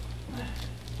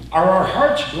 Are our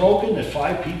hearts broken that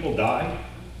 5 people died?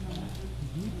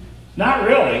 Not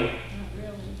really.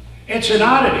 It's an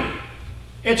oddity.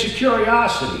 It's a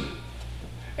curiosity.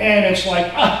 And it's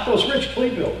like, those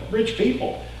rich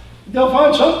people, they'll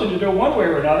find something to do one way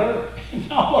or another.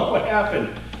 Now look what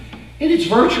happened. And it's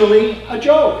virtually a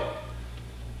joke.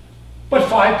 But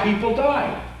 5 people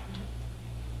died.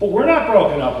 But we're not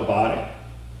broken up about it.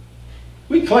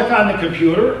 We click on the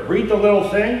computer, read the little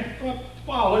thing.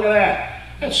 Wow, look at that.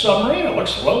 That submarine, it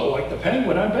looks a little like the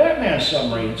Penguin on Batman's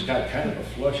submarine. It's got kind of a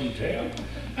flushing tail.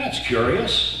 That's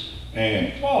curious.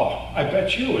 And, well, I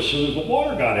bet you as soon as the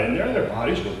water got in there, their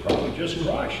bodies were probably just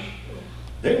crushed.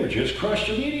 They were just crushed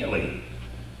immediately.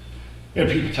 And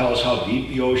people tell us how deep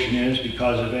the ocean is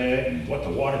because of it and what the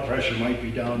water pressure might be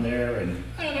down there, and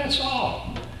that's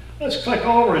all. Let's click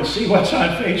over and see what's on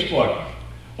Facebook.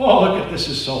 Oh, look at this,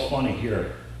 is so funny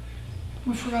here.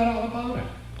 We forgot all about it.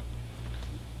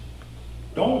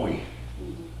 Don't we?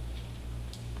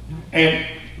 And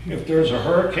if there's a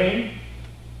hurricane,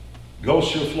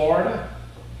 goes through Florida,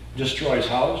 destroys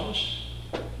houses,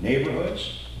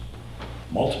 neighborhoods,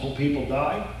 multiple people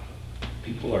die,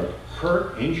 people are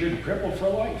hurt, injured, crippled for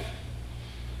life.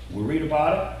 We read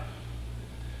about it.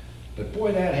 But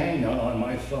boy, that hangnail on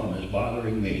my thumb is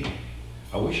bothering me.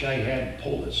 I wish I hadn't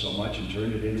pulled it so much and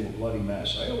turned it into a bloody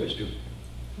mess. I always do.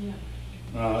 Yeah.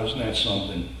 Oh, isn't that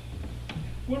something?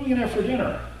 What are we going to have for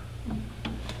dinner?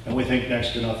 And we think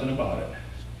next to nothing about it.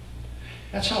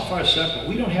 That's how far separate.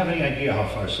 We don't have any idea how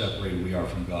far separated we are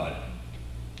from God.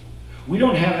 We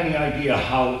don't have any idea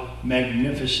how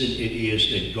magnificent it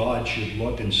is that God should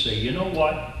look and say, you know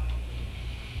what?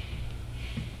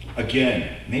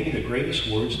 Again, maybe the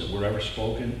greatest words that were ever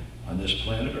spoken on this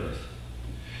planet Earth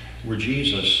were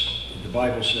Jesus. The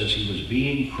Bible says he was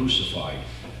being crucified.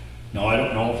 Now, I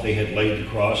don't know if they had laid the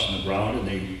cross on the ground and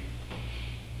they...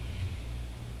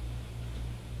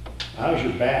 How's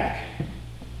your back?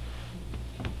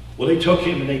 Well, they took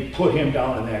him and they put him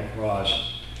down on that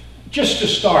cross just to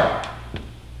start,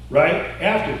 right?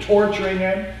 After torturing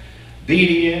him,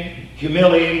 beating him,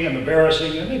 humiliating him,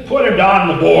 embarrassing him, they put him down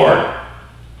on the board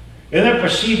and then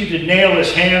proceeded to nail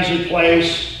his hands in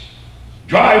place,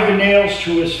 drive the nails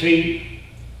through his feet,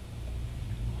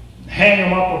 hang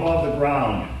him up above the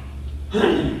ground.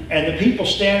 And the people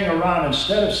standing around,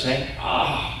 instead of saying,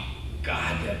 oh,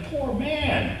 God, that poor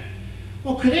man,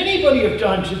 what could anybody have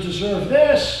done to deserve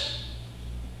this?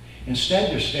 Instead,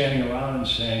 they're standing around and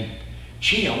saying,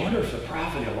 gee, I wonder if the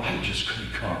prophet Elijah's going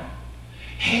to come.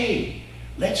 Hey,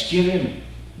 let's give him,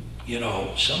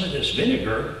 some of this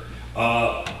vinegar.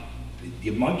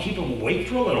 You might keep him awake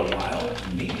for a little while,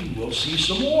 and maybe we'll see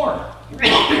some more.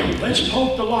 Let's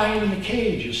poke the lion in the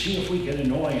cage and see if we can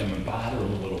annoy him and bother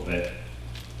him a little bit.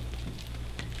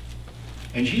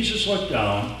 And Jesus looked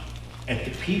down at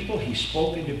the people he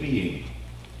spoke into being.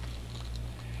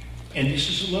 And this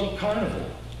is a little carnival.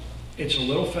 It's a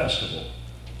little festival.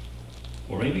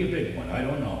 Or maybe a big one, I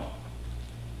don't know.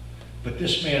 But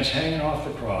this man's hanging off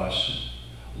the cross,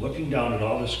 looking down at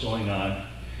all this going on.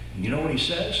 And you know what he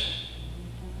says?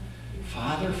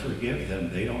 Father, forgive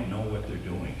them. They don't know what they're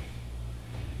doing.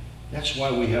 That's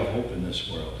why we have hope in this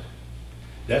world.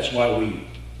 That's why we,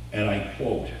 and I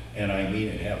quote, and I mean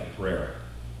it, have a prayer.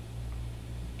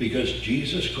 Because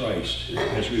Jesus Christ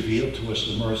has revealed to us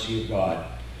the mercy of God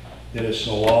that is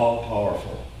so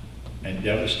all-powerful and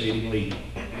devastatingly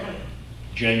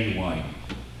genuine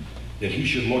that he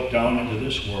should look down into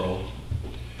this world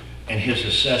and his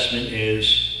assessment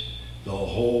is the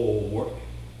whole world,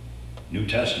 New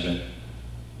Testament,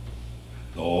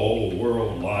 the whole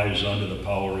world lies under the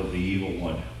power of the evil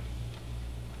one.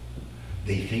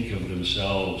 They think of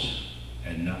themselves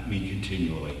and not me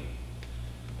continually.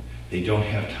 They don't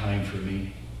have time for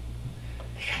me.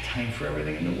 They got time for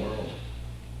everything in the world.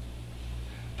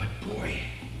 But boy,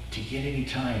 to get any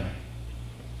time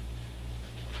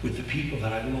with the people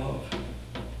that I love,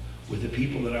 with the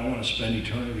people that I want to spend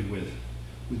eternity with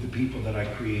the people that I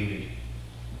created,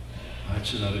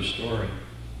 that's another story.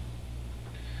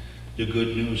 The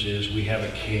good news is we have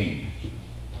a king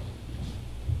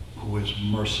who is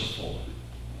merciful,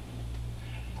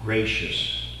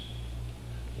 gracious,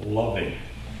 loving.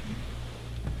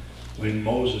 When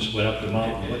Moses went up the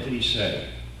mountain, what did he say?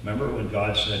 Remember when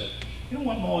God said, you know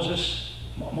what, Moses?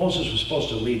 Moses was supposed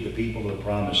to lead the people to the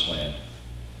promised land.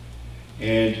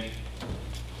 And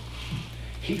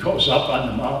he goes up on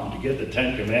the mountain to get the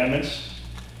 10 Commandments.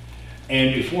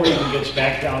 And before he even gets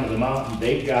back down to the mountain,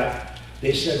 they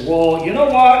said, well, you know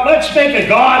what? Let's make a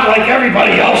God like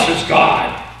everybody else's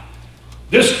God.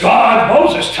 This God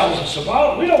Moses tells us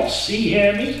about, we don't see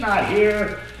him. He's not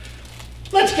here.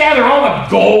 Let's gather all the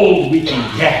gold we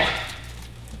can get.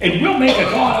 And we'll make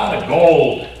a God out of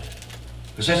gold.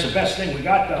 Because that's the best thing we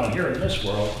got down here in this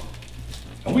world.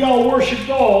 And we all worship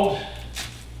gold,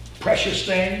 precious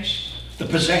things, the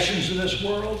possessions of this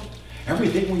world,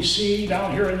 everything we see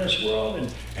down here in this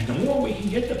world. And the more we can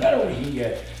get, the better we can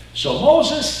get. So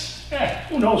Moses,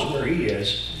 who knows where he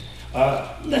is?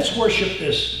 Let's worship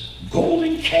this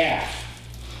golden calf.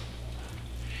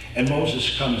 And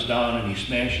Moses comes down and he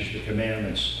smashes the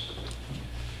commandments.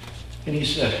 And he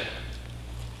said,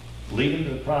 lead him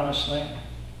to the promised land.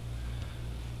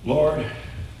 Lord,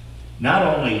 not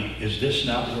only is this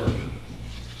not working,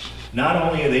 not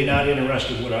only are they not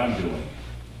interested in what I'm doing,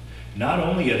 not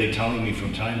only are they telling me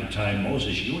from time to time,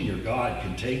 Moses, you and your God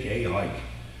can take a hike.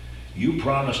 You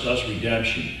promised us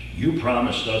redemption. You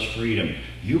promised us freedom.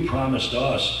 You promised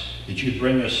us that you'd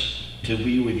bring us to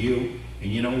be with you.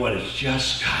 And you know what? It's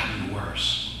just gotten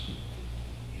worse.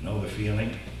 You know the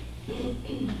feeling?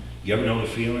 You ever know the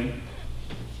feeling?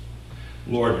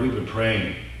 Lord, we've been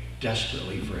praying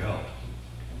desperately for help.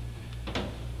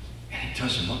 And it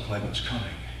doesn't look like it's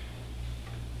coming.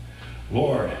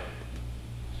 Lord,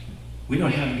 we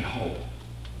don't have any hope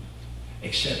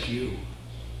except you.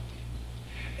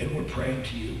 And we're praying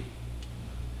to you.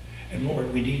 And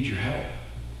Lord, we need your help.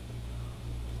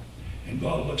 And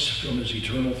God looks from his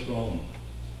eternal throne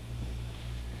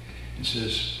and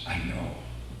says, I know.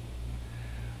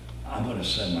 I'm going to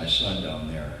send my son down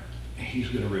there, and he's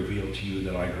going to reveal to you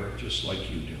that I hurt just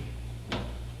like you do.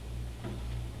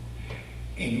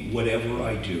 And whatever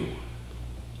I do,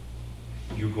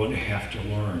 you're going to have to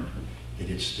learn that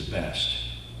it's the best,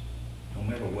 no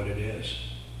matter what it is,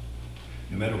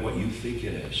 no matter what you think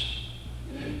it is,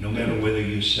 no matter whether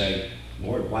you say,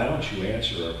 Lord, why don't you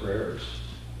answer our prayers?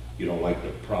 You know, like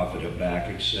the prophet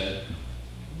Habakkuk said,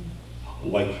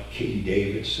 like King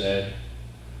David said,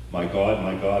 my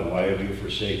God, why have you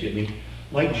forsaken me?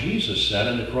 Like Jesus said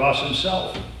on the cross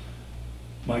himself,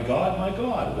 my God,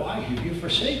 why have you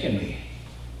forsaken me?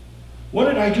 What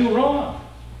did I do wrong?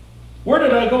 Where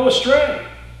did I go astray?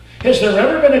 Has there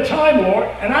ever been a time, Lord,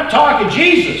 and I'm talking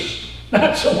Jesus,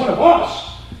 not some one of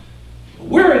us.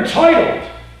 We're entitled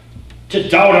to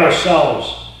doubt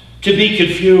ourselves, to be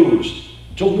confused,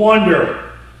 to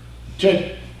wonder,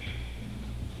 to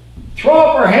throw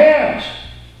up our hands.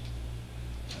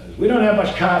 We don't have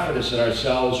much confidence in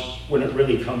ourselves when it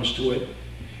really comes to it,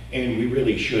 and we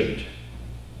really shouldn't.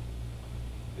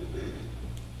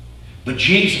 But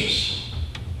Jesus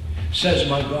says,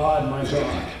 my God,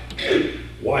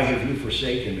 why have you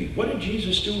forsaken me? What did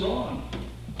Jesus do wrong?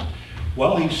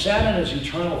 Well, he sat on his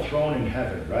eternal throne in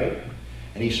heaven, right?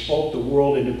 And he spoke the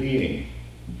world into being.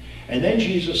 And then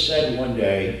Jesus said one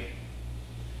day,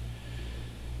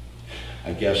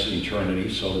 I guess in eternity,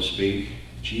 so to speak,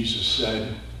 Jesus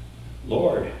said,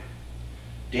 Lord,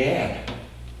 Dad,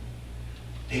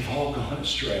 they've all gone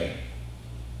astray.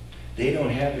 They don't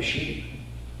have a sheep.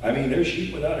 I mean, there's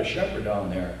sheep without a shepherd down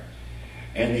there.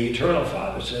 And the eternal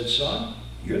Father said, son,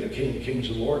 you're the King of Kings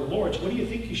and Lord of Lords. What do you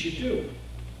think you should do?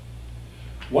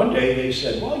 One day they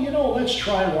said, well, you know, let's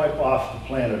try and wipe off the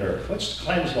planet Earth. Let's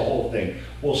cleanse the whole thing.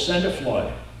 We'll send a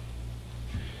flood.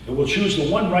 And we'll choose the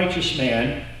one righteous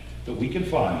man that we can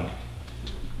find.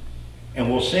 And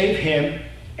we'll save him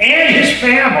and his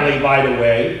family, by the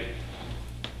way.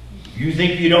 You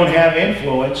think you don't have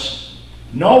influence.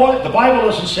 Noah, the Bible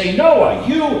doesn't say Noah.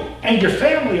 You and your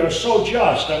family are so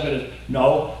just.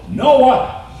 No,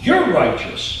 Noah, you're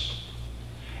righteous.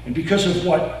 And because of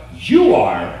what you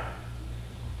are,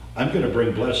 I'm going to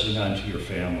bring blessing onto your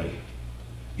family.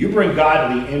 You bring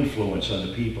godly influence on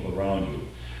the people around you.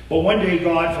 But one day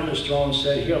God from his throne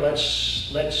said, here,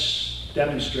 let's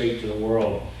demonstrate to the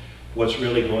world what's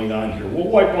really going on here. We'll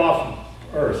wipe off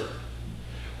earth.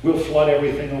 We'll flood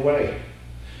everything away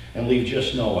and leave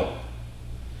just Noah.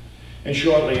 And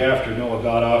shortly after Noah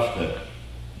got off the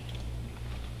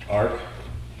ark,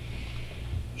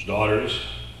 his daughters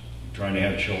trying to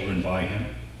have children by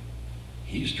him.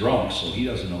 He's drunk, so he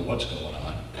doesn't know what's going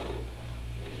on.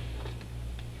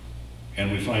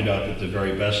 And we find out that the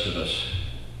very best of us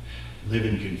live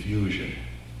in confusion.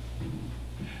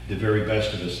 The very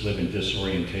best of us live in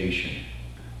disorientation.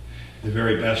 The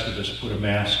very best of us put a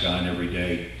mask on every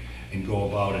day and go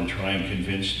about and try and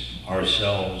convince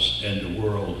ourselves and the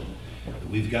world that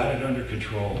we've got it under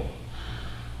control.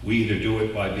 We either do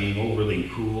it by being overly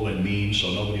cruel and mean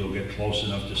so nobody will get close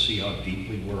enough to see how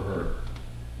deeply we're hurt.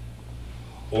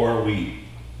 Or we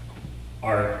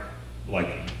are like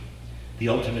the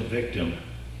ultimate victim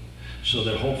so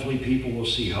that hopefully people will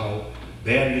see how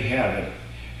bad we have it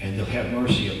and they'll have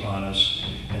mercy upon us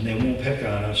and they won't pick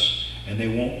on us and they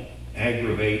won't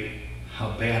aggravate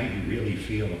how bad we really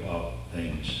feel about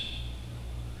things.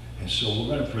 And so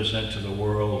we're going to present to the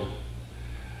world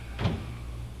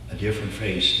a different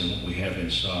face than what we have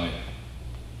inside.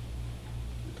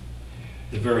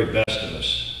 The very best of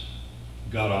us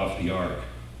got off the ark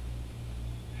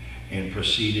and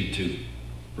proceeded to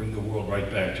bring the world right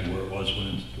back to where it was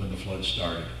when the flood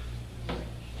started.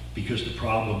 Because the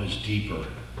problem is deeper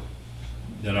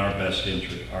than our best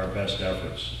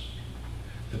efforts.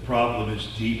 The problem is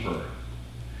deeper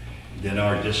than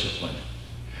our discipline.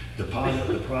 The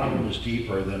problem is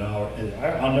deeper than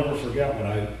I'll never forget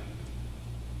when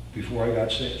before I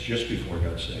got saved,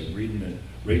 reading the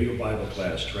radio Bible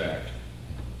class tract.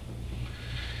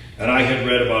 And I had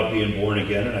read about being born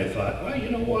again, and I thought, well, you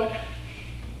know what?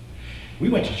 We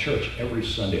went to church every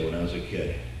Sunday when I was a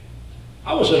kid.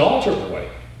 I was an altar boy.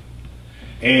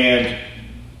 And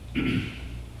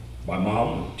my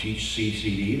mom would teach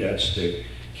CCD, that's the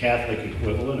Catholic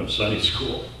equivalent of Sunday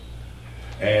school.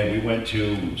 And we went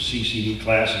to CCD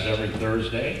classes every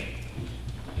Thursday.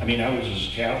 I mean, I was as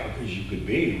Catholic as you could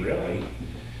be, really.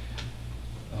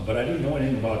 But I didn't know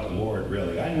anything about the Lord,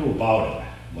 really. I knew about Him,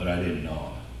 but I didn't know Him.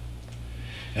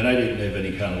 And I didn't live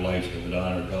any kind of life that would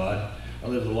honor God. I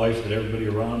lived the life that everybody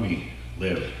around me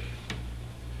lived.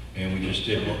 And we just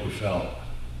did what we felt.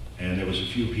 And there was a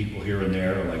few people here and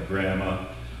there, like Grandma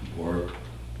or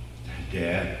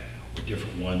Dad, or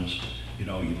different ones. You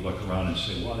know, you'd look around and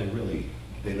say, well, they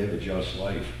live a just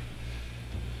life.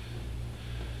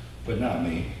 But not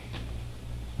me.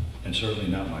 And certainly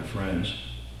not my friends.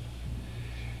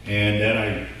 And then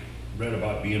I read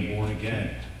about being born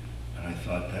again. And I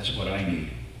thought, that's what I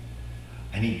need.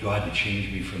 I need God to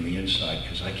change me from the inside,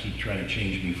 because I keep trying to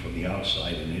change me from the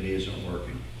outside, and it isn't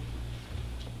working.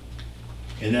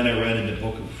 And then I read in the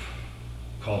book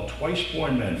called Twice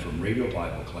Born Men from Radio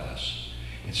Bible Class.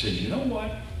 It said, you know what?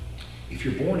 If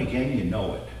you're born again, you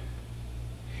know it.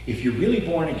 If you're really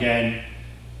born again,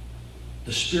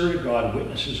 the Spirit of God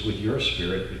witnesses with your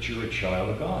spirit that you're a child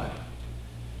of God.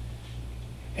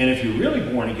 And if you're really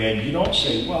born again, you don't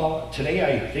say, well,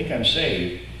 today I think I'm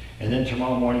saved. And then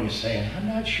tomorrow morning you're saying, I'm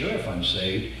not sure if I'm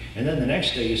saved. And then the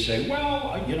next day you say,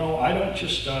 well, you know, I don't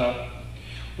just, well,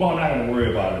 I'm not going to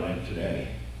worry about it today.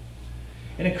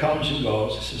 And it comes and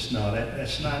goes. It says, no,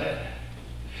 that's not it.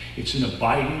 It's an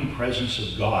abiding presence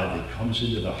of God that comes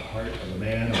into the heart of a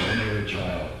man or woman or a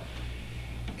child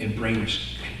and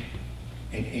brings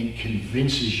and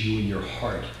convinces you in your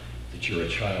heart that you're a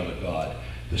child of God.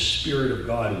 The Spirit of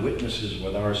God witnesses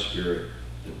with our spirit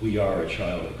that we are a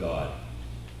child of God.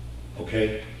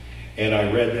 Okay? And I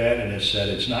read that, and it said,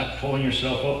 it's not pulling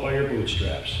yourself up by your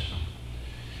bootstraps.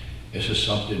 This is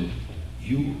something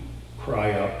you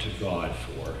cry out to God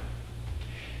for,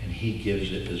 and He gives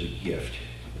it as a gift.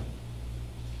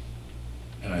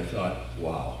 And I thought,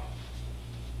 wow.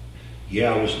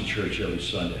 Yeah, I was in church every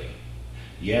Sunday.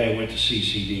 Yeah, I went to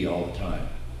CCD all the time.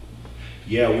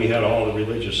 Yeah, we had all the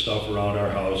religious stuff around our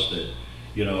house that,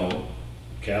 you know,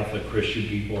 Catholic Christian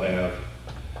people have.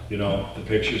 You know, the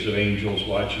pictures of angels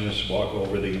watching us walk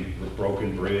over the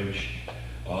broken bridge,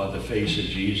 the face of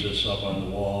Jesus up on the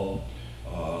wall,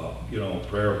 you know,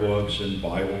 prayer books and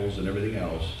Bibles and everything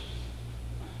else.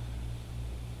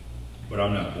 But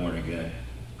I'm not born again,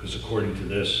 because according to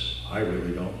this, I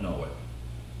really don't know it.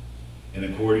 And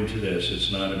according to this,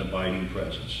 it's not an abiding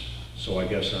presence. So I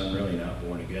guess I'm really not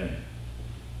born again.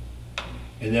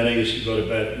 And then I used to go to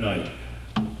bed at night,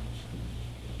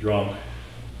 drunk,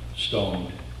 stoned,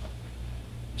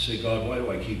 and say, God, why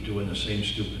do I keep doing the same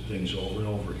stupid things over and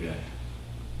over again?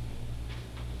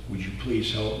 Would you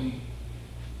please help me?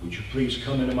 Would you please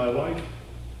come into my life?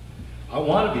 I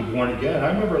want to be born again.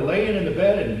 I remember laying in the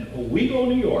bed in Owego,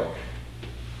 New York,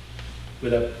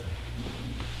 with a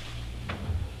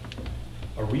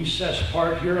recessed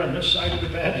part here on this side of the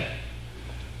bed,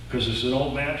 because it's an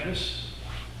old mattress,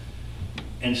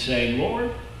 and saying,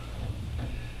 Lord,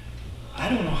 I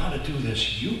don't know how to do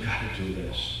this. You got to do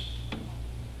this.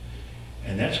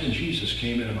 And that's when Jesus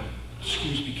came into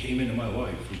my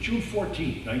life. It was June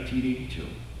 14th, 1982.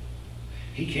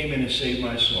 He came in and saved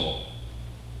my soul.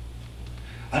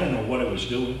 I don't know what I was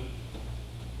doing.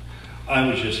 I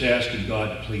was just asking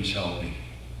God to please help me.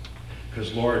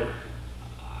 Because, Lord,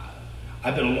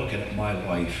 I've been looking at my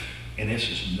life, and this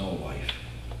is no life.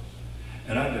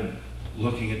 And I've been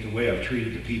looking at the way I've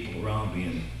treated the people around me,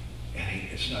 and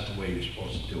it's not the way you're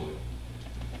supposed to do it.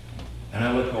 And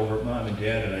I look over at Mom and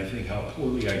Dad, and I think how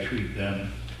poorly I treat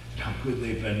them, and how good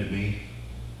they've been to me.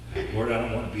 Lord, I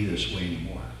don't want to be this way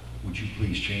anymore. Would you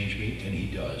please change me? And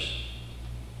He does.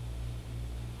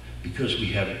 Because we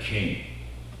have a king.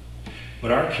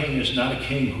 But our king is not a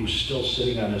king who's still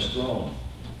sitting on his throne.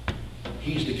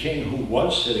 He's the king who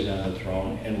was sitting on the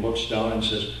throne and looks down and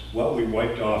says, well, we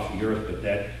wiped off the earth, but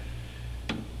that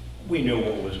we knew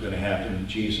what was going to happen.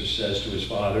 Jesus says to his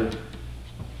Father,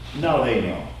 now they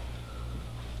know.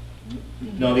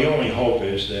 Now the only hope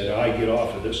is that I get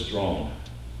off of this throne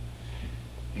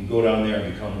and go down there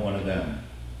and become one of them.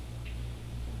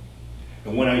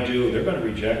 And when I do, they're going to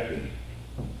reject me.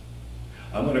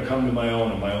 I'm going to come to my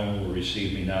own, and my own will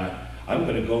receive me not. I'm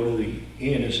going to go to the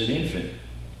inn as an infant.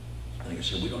 Like I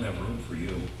said, we don't have room for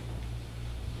you.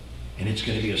 And it's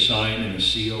going to be a sign and a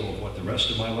seal of what the rest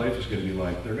of my life is going to be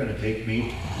like. They're going to take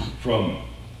me from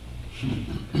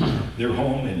their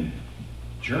home in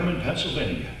German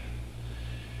Pennsylvania,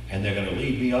 and they're going to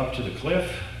lead me up to the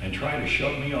cliff and try to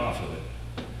shove me off of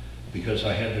it, because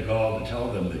I had the gall to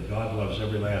tell them that God loves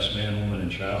every last man, woman,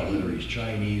 and child, whether he's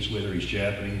Chinese, whether he's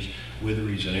Japanese, whether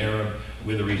he's an Arab,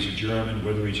 whether he's a German,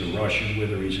 whether he's a Russian,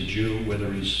 whether he's a Jew,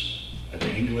 whether he's an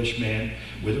Englishman,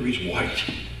 whether he's white,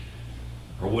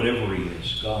 or whatever he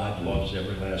is. God loves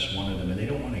every last one of them, and they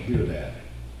don't want to hear that.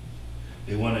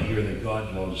 They want to hear that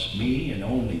God loves me and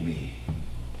only me.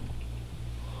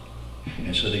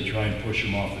 And so they try and push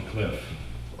him off the cliff.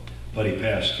 But he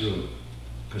passed through,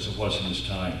 because it wasn't his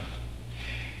time.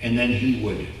 And then he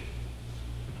would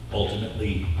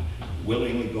ultimately,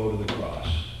 willingly go to the cross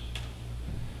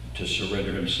to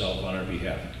surrender himself on our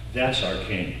behalf. That's our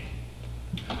King.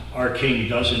 Our King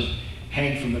doesn't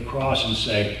hang from the cross and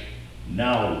say,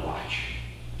 now watch,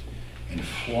 and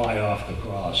fly off the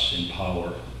cross in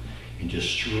power and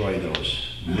destroy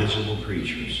those miserable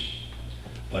creatures.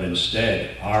 But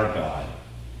instead, our God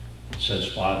says,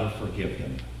 Father, forgive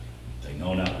them. They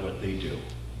know not what they do.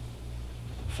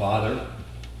 Father,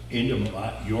 into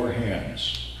your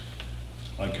hands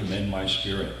I commend my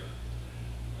spirit.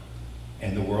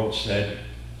 And the world said,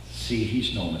 see,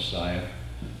 he's no Messiah.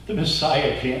 The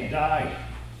Messiah can't die.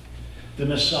 The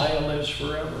Messiah lives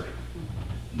forever.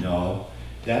 No,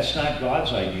 that's not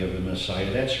God's idea of a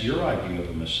Messiah. That's your idea of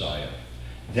a Messiah.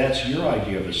 That's your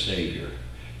idea of a Savior.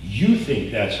 You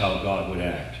think that's how God would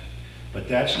act. But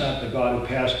that's not the God who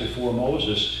passed before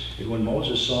Moses. And when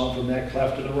Moses saw him from that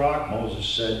cleft of the rock, Moses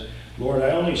said, Lord,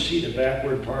 I only see the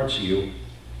backward parts of you.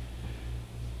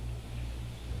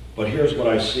 But here's what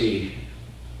I see.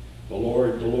 The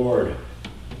Lord,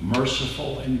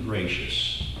 merciful and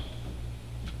gracious.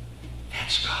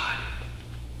 That's God.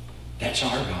 That's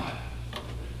our God.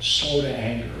 Slow to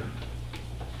anger.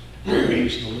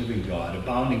 Praise the living God,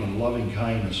 abounding in loving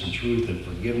kindness and truth and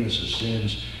forgiveness of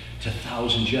sins to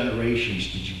 1,000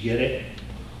 generations. Did you get it?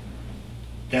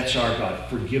 That's our God.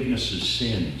 Forgiveness of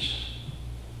sins.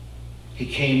 He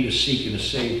came to seek and to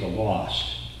save the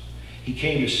lost. He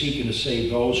came to seek and to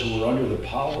save those who were under the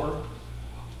power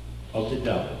of the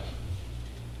devil.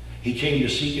 He came to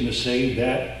seek and to save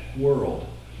that world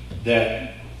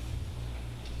that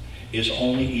is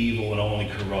only evil and only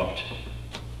corrupt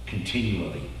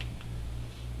continually.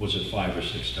 Was it 5 or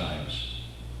 6 times?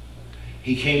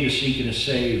 He came to seek and to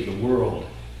save the world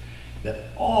that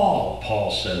all,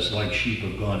 Paul says, like sheep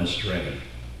have gone astray.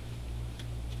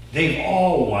 They've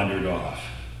all wandered off.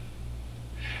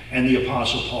 And the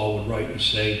Apostle Paul would write and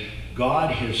say,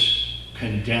 God has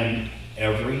condemned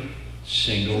every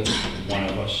single one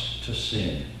of us to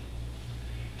sin.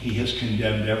 He has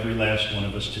condemned every last one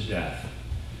of us to death,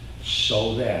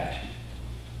 so that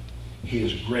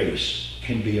his grace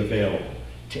can be available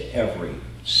to every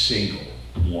single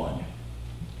one.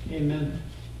 Amen.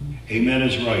 Amen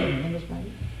is right. Amen is right.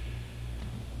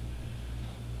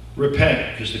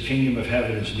 Repent, because the kingdom of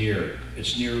heaven is near.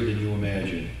 It's nearer than you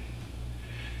imagine.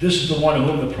 This is the one of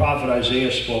whom the prophet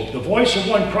Isaiah spoke. The voice of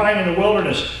one crying in the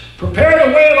wilderness, prepare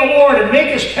the way of the Lord and make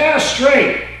his path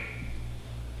straight.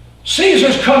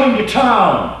 Caesar's coming to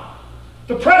town.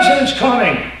 The president's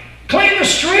coming. Clean the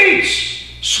streets.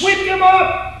 Sweep them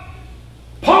up.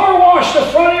 Power wash the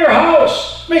front of your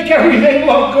house. Make everything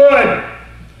look good.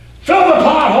 Fill the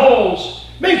potholes.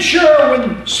 Make sure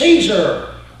when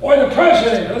Caesar or the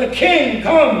president or the king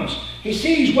comes, he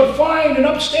sees what fine and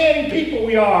upstanding people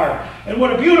we are and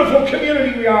what a beautiful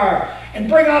community we are, and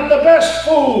bring out the best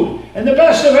food and the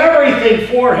best of everything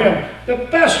for him. The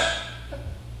best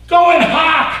going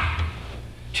hot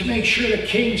to make sure the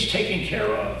king's taken care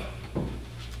of.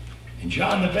 And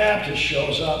John the Baptist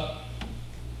shows up,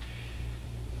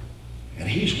 and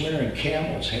he's wearing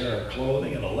camel's hair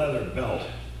clothing and a leather belt.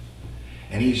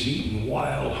 And he's eating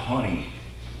wild honey.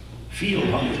 Field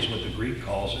honey is what the Greek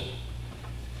calls it.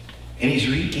 And he's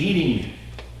eating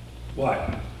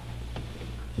what?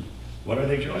 What are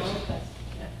they, Joyce?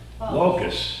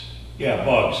 Locusts. Yeah,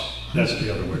 bugs. That's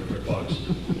the other word for bugs.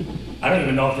 I don't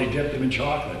even know if they dipped them in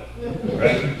chocolate.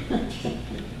 Right?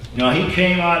 Now, he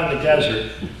came out of the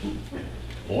desert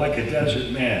like a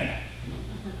desert man.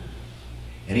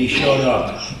 And he showed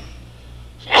up.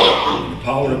 And the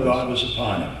power of God was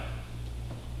upon him.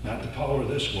 Not the power of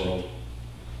this world.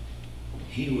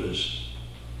 He was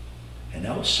an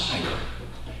outsider.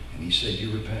 And he said,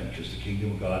 you repent because the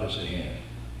kingdom of God is at hand.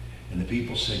 And the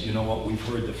people said, you know what, we've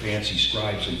heard the fancy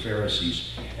scribes and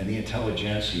Pharisees and the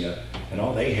intelligentsia, and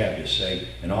all they have to say,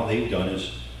 and all they've done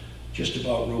is just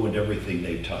about ruined everything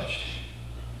they've touched.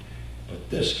 But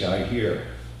this guy here,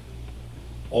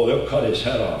 oh, they'll cut his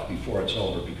head off before it's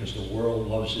over because the world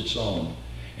loves its own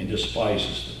and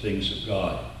despises the things of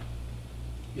God.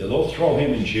 Yeah, they'll throw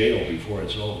him in jail before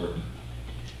it's over.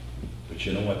 But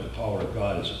you know what? The power of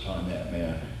God is upon that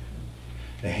man.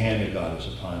 The hand of God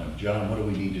is upon him. John, what do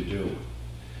we need to do?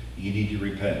 You need to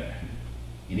repent.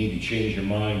 You need to change your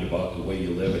mind about the way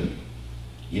you're living.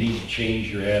 You need to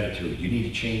change your attitude. You need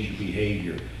to change your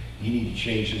behavior. You need to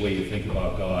change the way you think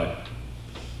about God.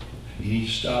 You need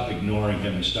to stop ignoring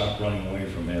him and stop running away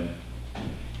from him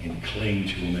and cling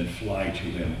to him and fly to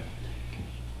him.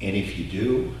 And if you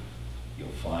do, you'll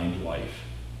find life.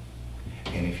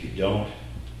 And if you don't,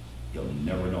 you'll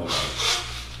never know life.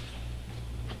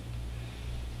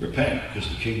 Repent, because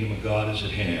the kingdom of God is at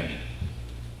hand.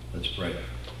 Let's pray.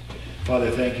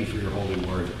 Father, thank you for your holy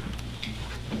word.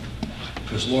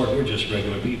 Because, Lord, we're just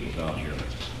regular people down here.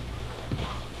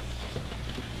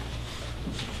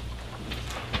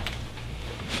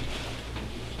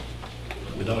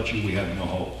 Without you, we have no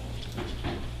hope.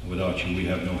 Without you, we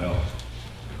have no help.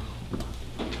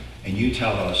 And you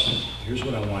tell us, here's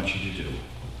what I want you to do.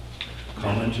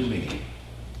 Come unto me,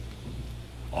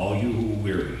 all you who are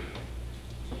weary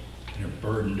and are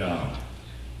burdened down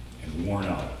and worn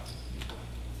out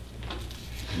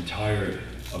and tired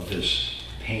of this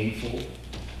painful,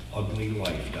 ugly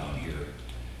life down here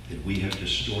that we have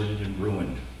distorted and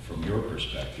ruined from your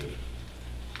perspective.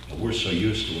 But we're so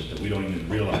used to it that we don't even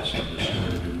realize how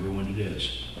distorted and ruined it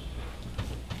is.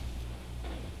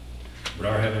 But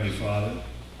our Heavenly Father,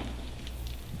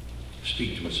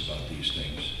 speak to us about these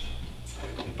things.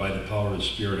 That by the power of the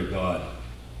Spirit of God,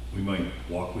 we might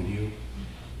walk with you,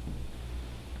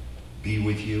 be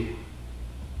with you,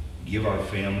 give our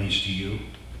families to you,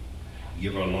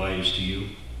 give our lives to you,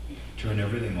 turn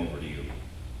everything over to you,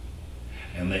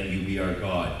 and let you be our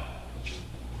God.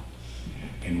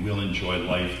 And we'll enjoy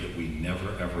life that we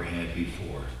never ever had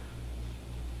before.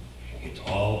 It's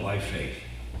all by faith.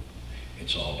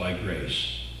 It's all by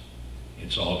grace.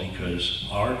 It's all because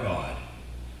our God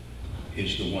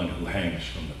is the one who hangs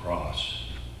from the cross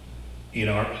in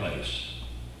our place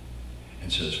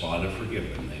and says, Father,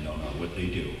 forgive them. They know not what they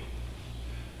do.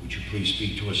 Would you please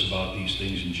speak to us about these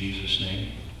things in Jesus'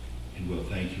 name? And we'll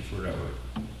thank you forever.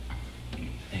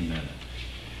 Amen.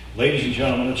 Ladies and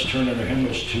gentlemen, let's turn our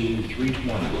hymnals to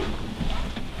 320.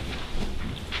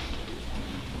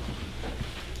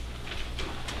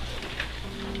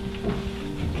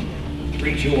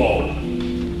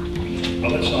 320.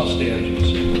 Well, let's all stand and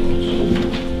sing close.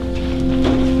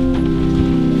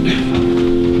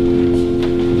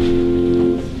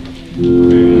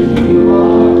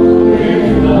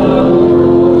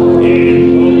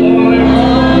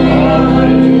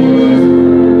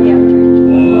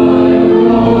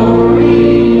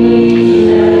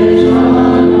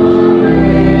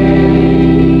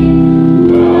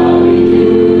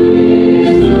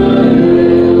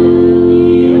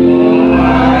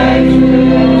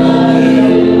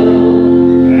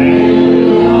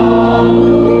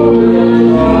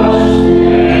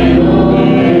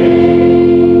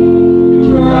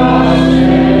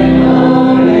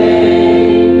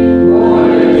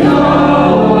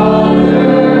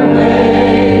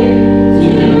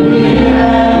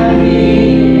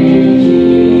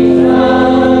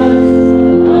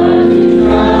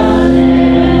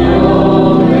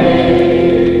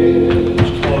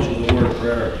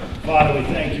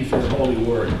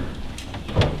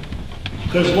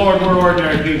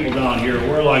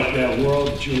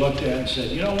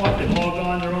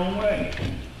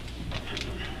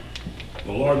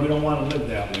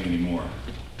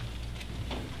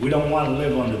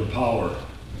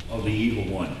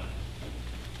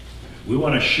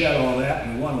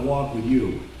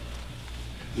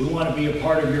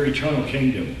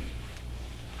 Kingdom.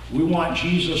 We want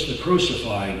Jesus the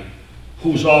crucified,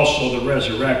 who's also the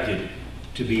resurrected,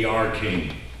 to be our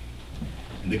king.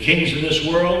 And the kings of this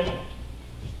world,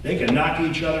 they can knock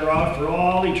each other out for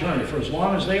all eternity, for as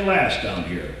long as they last down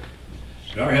here.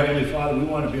 But our Heavenly Father, we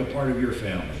want to be a part of your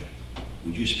family.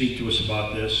 Would you speak to us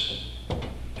about this?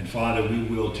 And Father, we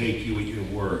will take you at your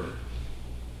word.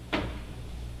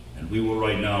 And we will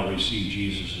right now receive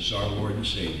Jesus as our Lord and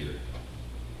Savior.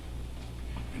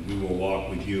 And we will walk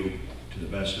with you to the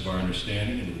best of our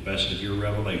understanding and to the best of your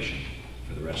revelation.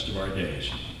 for the rest of our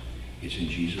days. It's in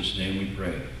Jesus' name we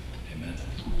pray.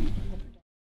 Amen.